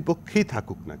বিরোধী পক্ষেই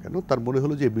থাকুক না কেন, তার মনে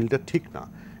হলো যে বিলটা ঠিক না,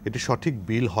 এটি সঠিক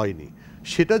বিল হয়নি,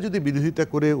 সেটা যদি বিরোধিতা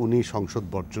করে উনি সংসদ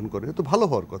বর্জন করে তো ভালো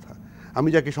হওয়ার কথা। আমি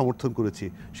যাকে সমর্থন করেছি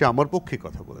সে আমার পক্ষে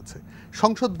কথা বলেছে।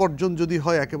 সংসদ বর্জন যদি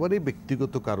হয় একেবারেই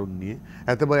ব্যক্তিগত কারণ নিয়ে,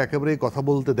 একেবারেই কথা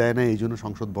বলতে দেয় না এই জন্য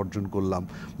সংসদ বর্জন করলাম,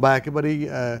 বা একেবারেই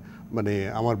মানে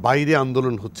আমার বাইরে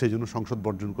আন্দোলন হচ্ছে এই জন্য সংসদ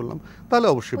বর্জন করলাম, তাহলে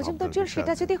অবশ্যই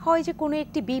সেটা যদি হয় যে কোনো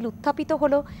একটি বিল উত্থাপিত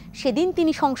হলো, সেদিন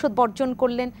তিনি সংসদ বর্জন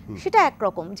করলেন, সেটা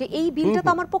একরকম, যে এই বিলটা তো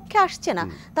আমার পক্ষে আসছে না,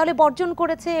 তাহলে বর্জন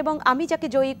করেছে এবং আমি যাকে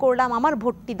জয়ী করলাম আমার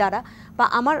ভোটটি দ্বারা বা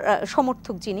আমার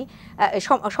সমর্থক যিনি,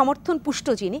 সমর্থন পুষ্ট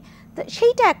যিনি,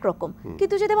 সেইটা একরকম।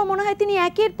 কিন্তু যদি আমার মনে হয় তিনি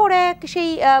একের পর এক সেই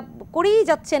করেই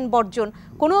যাচ্ছেন বর্জন,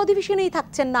 কোনো অধিবেশনেই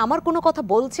থাকছেন না, আমার কোনো কথা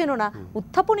বলছেনও না,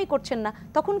 উত্থাপনই করছেন না,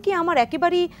 তখন কি আমার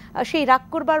একেবারেই সেই রাগ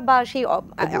করবার বা সেই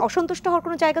অসন্তুষ্ট হওয়ার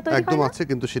কোনো জায়গা তৈরি হয় না? একদম আছে,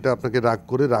 কিন্তু সেটা আপনাকে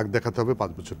রাগ দেখাতে হবে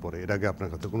 5 বছর পরে। এর আগে আপনার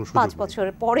কাছে কোনো সুযোগ নেই। 5 বছর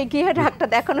পরে গিয়ে রাগটা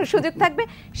দেখানোর সুযোগ থাকবে।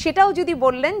 সেটাও যদি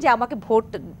বললেন যে আমাকে ভোট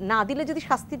না দিলে যদি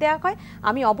শাস্তি দেওয়া হয়,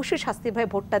 আমি অবশ্যই শাস্তির ভয়ে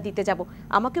ভোটটা দিতে যাব।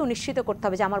 আমাকেও নিশ্চিত করতে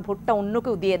হবে যে আমার ভোটটা অন্য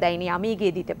কেউ দিয়ে দেয়নি, আমি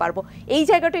গিয়ে দিতে পারবো। এই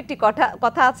জায়গাটা একটি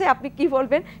কথা আছে, আপনি কি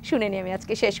বলবেন শুনে নিয়ে আমি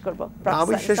আজকে শেষ করব।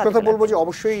 আমি শেষ কথা বলবো যে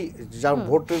অবশ্যই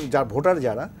যার ভোটার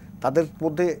যারা, তাদের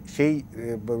মধ্যে সেই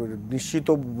নিশ্চিত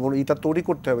এটা তৈরি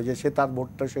করতে হবে যে সে তার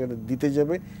ভোটটা সেখানে দিতে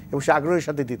যাবে এবং সে আগ্রহের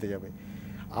সাথে দিতে যাবে।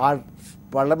 আর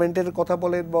পার্লামেন্টের কথা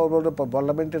বলেন বা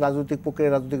পার্লামেন্টের রাজনৈতিক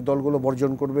পক্ষের রাজনৈতিক দলগুলো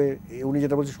বর্জন করবে, উনি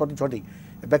যেটা বলছেন সঠিক।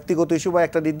 ব্যক্তিগত ইস্যু বা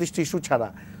একটা নির্দিষ্ট ইস্যু ছাড়া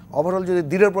ওভারঅল যদি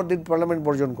দিনের পর দিন পার্লামেন্ট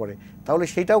বর্জন করে, তাহলে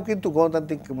সেটাও কিন্তু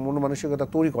গণতান্ত্রিক মনমানসিকতা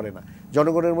তৈরি করে না,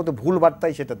 জনগণের মধ্যে ভুল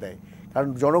বার্তাই সেটা দেয়। কারণ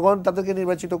জনগণ তাদেরকে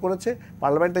নির্বাচিত করেছে,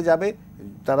 পার্লামেন্টে যাবে,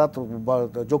 তারা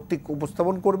যৌক্তিক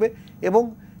উপস্থাপন করবে এবং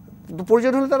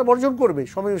প্রয়োজন হলে তারা বর্জন করবে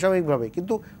সাময়িকভাবে,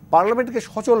 কিন্তু পার্লামেন্টকে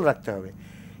সচল রাখতে হবে।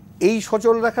 এই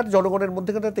সচল রাখার জনগণের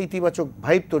মধ্যে কিন্তু একটা ইতিবাচক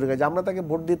ভাইব তৈরি হয়েছে, আমরা তাকে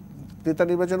ভোট দিয়ে নেতা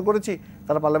নির্বাচন করেছি,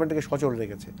 তারা পার্লামেন্টকে সচল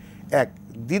রেখেছে। এক,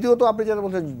 দ্বিতীয়ত আপনি যেটা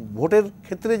বলছেন ভোটের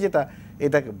ক্ষেত্রে, যেটা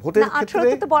এটাকে ভোটের ক্ষেত্রে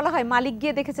তো বলা হয় মালিক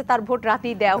গিয়ে দেখেছে তার ভোট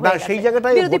রাতেই দেওয়া হয়ে গেছে, সেই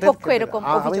জায়গাটাই বিরোধী পক্ষ এরকম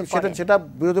অভিযোগ করে। সেটা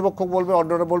বিরোধী পক্ষ বলবে,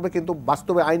 অন্যরা বলবে, কিন্তু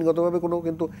বাস্তবে আইনগতভাবে কোনো,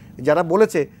 কিন্তু যারা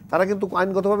বলেছে তারা কিন্তু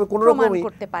আইনগতভাবে কোনো রকমই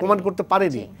প্রমাণ করতে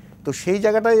পারেনি। তো সেই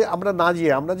জায়গাটাই আমরা না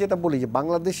গিয়ে আমরা যেটা বলি যে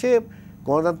বাংলাদেশে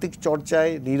গণতান্ত্রিক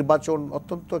চর্চায় নির্বাচন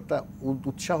অত্যন্ত একটা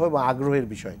উৎসাহ এবং আগ্রহের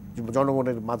বিষয়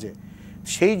জনগণের মাঝে।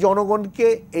 সেই জনগণকে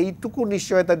এইটুকু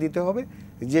নিশ্চয়তা দিতে হবে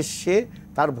যে সে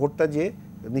তার ভোটটা যে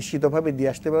নিশ্চিতভাবে দিয়ে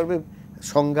আসতে পারবে,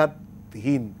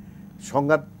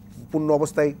 সংঘাতপূর্ণ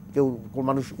অবস্থায় কেউ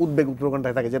মানুষ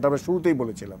উৎকণ্ঠায় থাকে, যেটা আমরা শুরুতেই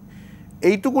বলেছিলাম।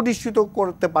 এইটুকু নিশ্চিত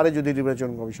করতে পারে যদি নির্বাচন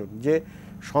কমিশন, যে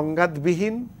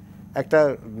সংঘাতবিহীন একটা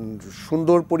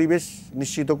সুন্দর পরিবেশ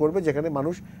নিশ্চিত করবে যেখানে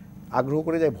মানুষ আগ্রহ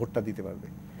করে যায় ভোটটা দিতে পারবে।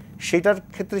 সেটার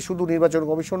ক্ষেত্রে শুধু নির্বাচন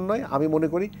কমিশন নয়, আমি মনে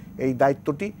করি এই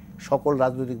দায়িত্বটি সকল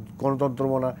রাজনৈতিক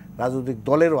গণতন্ত্রমনা রাজনৈতিক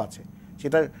দলেরও আছে।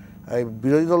 সেটা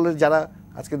বিরোধী দলের যারা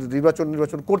আজকে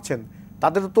নির্বাচন করছেন,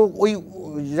 তাদেরও তো ওই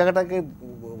জায়গাটাকে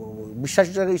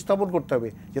বিশ্বাসটাকে স্থাপন করতে হবে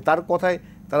যে তার কথায়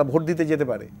তারা ভোট দিতে যেতে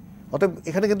পারে। অতএব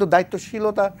এখানে কিন্তু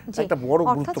দায়িত্বশীলতা একটা বড়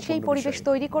গুরুত্বপূর্ণ, সেই পরিবেশ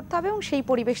তৈরি করতে হবে এবং সেই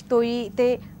পরিবেশ তৈরিতে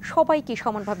সবাইকে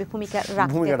সমানভাবে ভূমিকা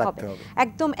রাখতে হবে।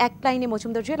 একদম এক লাইনে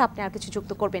মজুমদার জুয়েল, আপনি আর কিছু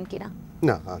যুক্ত করবেন কিনা?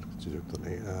 না, আর কিছু যুক্ত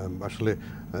নেই। আসলে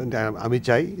আমি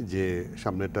চাই যে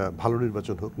সামনে একটা ভালো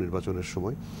নির্বাচন হোক, নির্বাচনের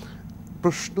সময়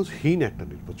প্রশ্নহীন একটা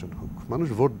নির্বাচন হোক, মানুষ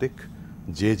ভোট দেখ,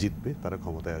 যে জিতবে তারা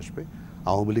ক্ষমতায় আসবে।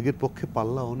 আওয়ামী লীগের পক্ষে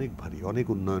পাল্লা অনেক ভারী, অনেক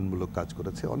উন্নয়নমূলক কাজ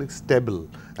করেছে, অনেক স্টেবল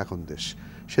এখন দেশ।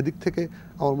 সেদিক থেকে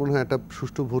আমার মনে হয় একটা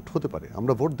সুষ্ঠু ভোট হতে পারে।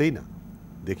 আমরা ভোট দেই না,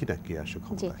 দেখি না কে আসে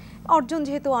ক্ষমতায়। অর্জন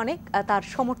যেহেতু অনেক, তার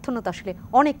সমর্থনও তো আসলে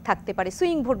অনেক থাকতে পারে,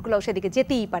 সুইং ভোটগুলোও সেদিকে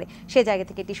যেতেই পারে। সে জায়গা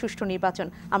থেকে একটি সুষ্ঠু নির্বাচন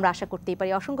আমরা আশা করতেই পারি।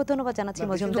 অসংখ্য ধন্যবাদ জানাচ্ছি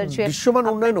মজুমদার জুয়েল। দৃশ্যমান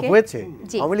উন্নয়ন হয়েছে,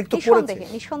 আওয়ামী লীগ তো করেছে,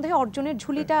 নিঃসন্দেহে অর্জনের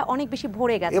ঝুলিটা অনেক বেশি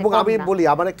ভরে গেছে। এবং আমি বলি,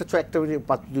 আমার একটা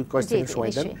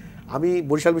সময় দেন, আমি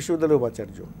বরিশাল বিশ্ববিদ্যালয়ের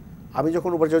উপাচার্য, আমি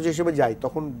যখন উপাচার্য হিসেবে যাই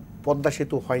তখন পদ্মা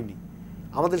সেতু হয়নি,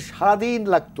 আমাদের সারাদিন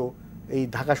লাগতো এই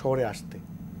ঢাকা শহরে আসতে।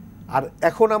 আর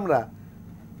এখন আমরা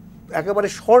একেবারে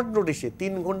শর্ট নোটিশে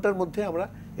 3 ঘন্টার মধ্যে আমরা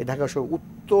এই ঢাকা শহর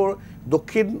উত্তর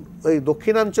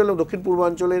দক্ষিণাঞ্চল দক্ষিণ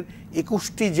পূর্বাঞ্চলের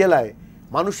 21টি জেলায়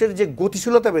মানুষের যে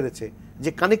গতিশীলতা বেড়েছে, যে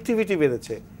কানেক্টিভিটি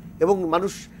বেড়েছে এবং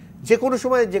মানুষ যে কোনো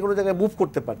সময় যে কোনো জায়গায় মুভ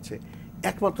করতে পারছে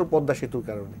একমাত্র পদ্মা সেতুর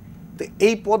কারণে। তো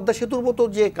এই পদ্মা সেতুর মতো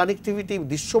যে কানেক্টিভিটি,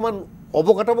 দৃশ্যমান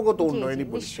অবকাঠামোগত উন্নয়নই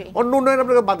বলি, অন্য উন্নয়ন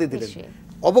আপনারা বাদে দিলেন,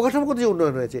 অবকাঠামোগত যে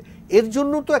উন্নয়ন হয়েছে এর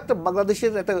জন্য তো একটা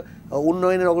বাংলাদেশের একটা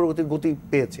উন্নয়নের অগ্রগতির গতি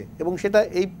পেয়েছে এবং সেটা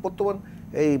এই বর্তমান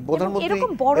এই প্রধানমন্ত্রী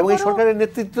এবং এই সরকারের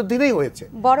নেতৃত্বাধীনেই হয়েছে।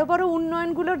 বড় বড়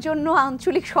উন্নয়নগুলোর জন্য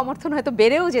আঞ্চলিক সমর্থন হয়তো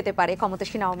বেড়েও যেতে পারে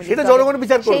ক্ষমতাসীন আওয়ামী লীগ, সেটা জনগণ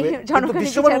বিচার করবে, কিন্তু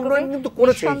দৃশ্যমান উন্নয়ন কিন্তু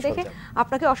করেছে।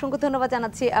 আপনাকে অসংখ্য ধন্যবাদ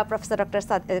জানাচ্ছি professor doctor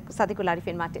Sadikul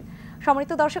Arifin Martin.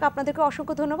 সম্মানিত দর্শক, আপনাদেরকে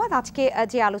অসংখ্য ধন্যবাদ। আজকে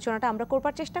যে আলোচনাটা আমরা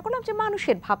করবার চেষ্টা করলাম যে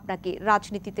মানুষের ভাবনা কি,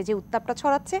 রাজনীতিতে যে উত্তাপটা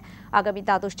ছড়াচ্ছে আগামী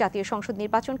দ্বাদশ জাতীয় সংসদ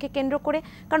নির্বাচনকে কেন্দ্র করে,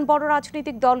 কারণ বড়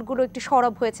রাজনৈতিক দলগুলো একটু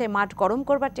সরব হয়েছে, মাঠ গরম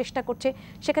করবার চেষ্টা করছে,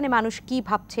 সেখানে মানুষ কি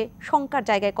ভাবছে, শঙ্কার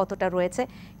জায়গায় কতটা রয়েছে,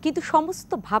 কিন্তু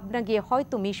সমস্ত ভাবনা গিয়ে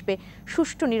হয়তো মিশবে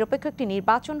সুষ্ঠু নিরপেক্ষ একটি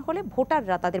নির্বাচন হলে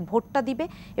ভোটাররা তাদের ভোটটা দিবে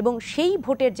এবং সেই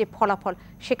ভোটের যে ফলাফল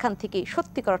সেখান থেকে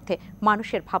সত্যিকার অর্থে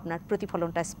মানুষের ভাবনার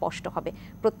প্রতিফলনটা স্পষ্ট হবে।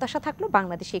 প্রত্যাশা থাকলো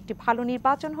বাংলাদেশে একটি ভালো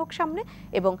নির্বাচন হোক সামনে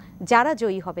এবং যারা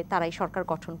জয়ী হবে তারাই সরকার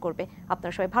গঠন করবে।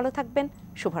 আপনারা সবাই ভালো থাকবেন,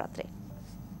 শুভরাত্রি।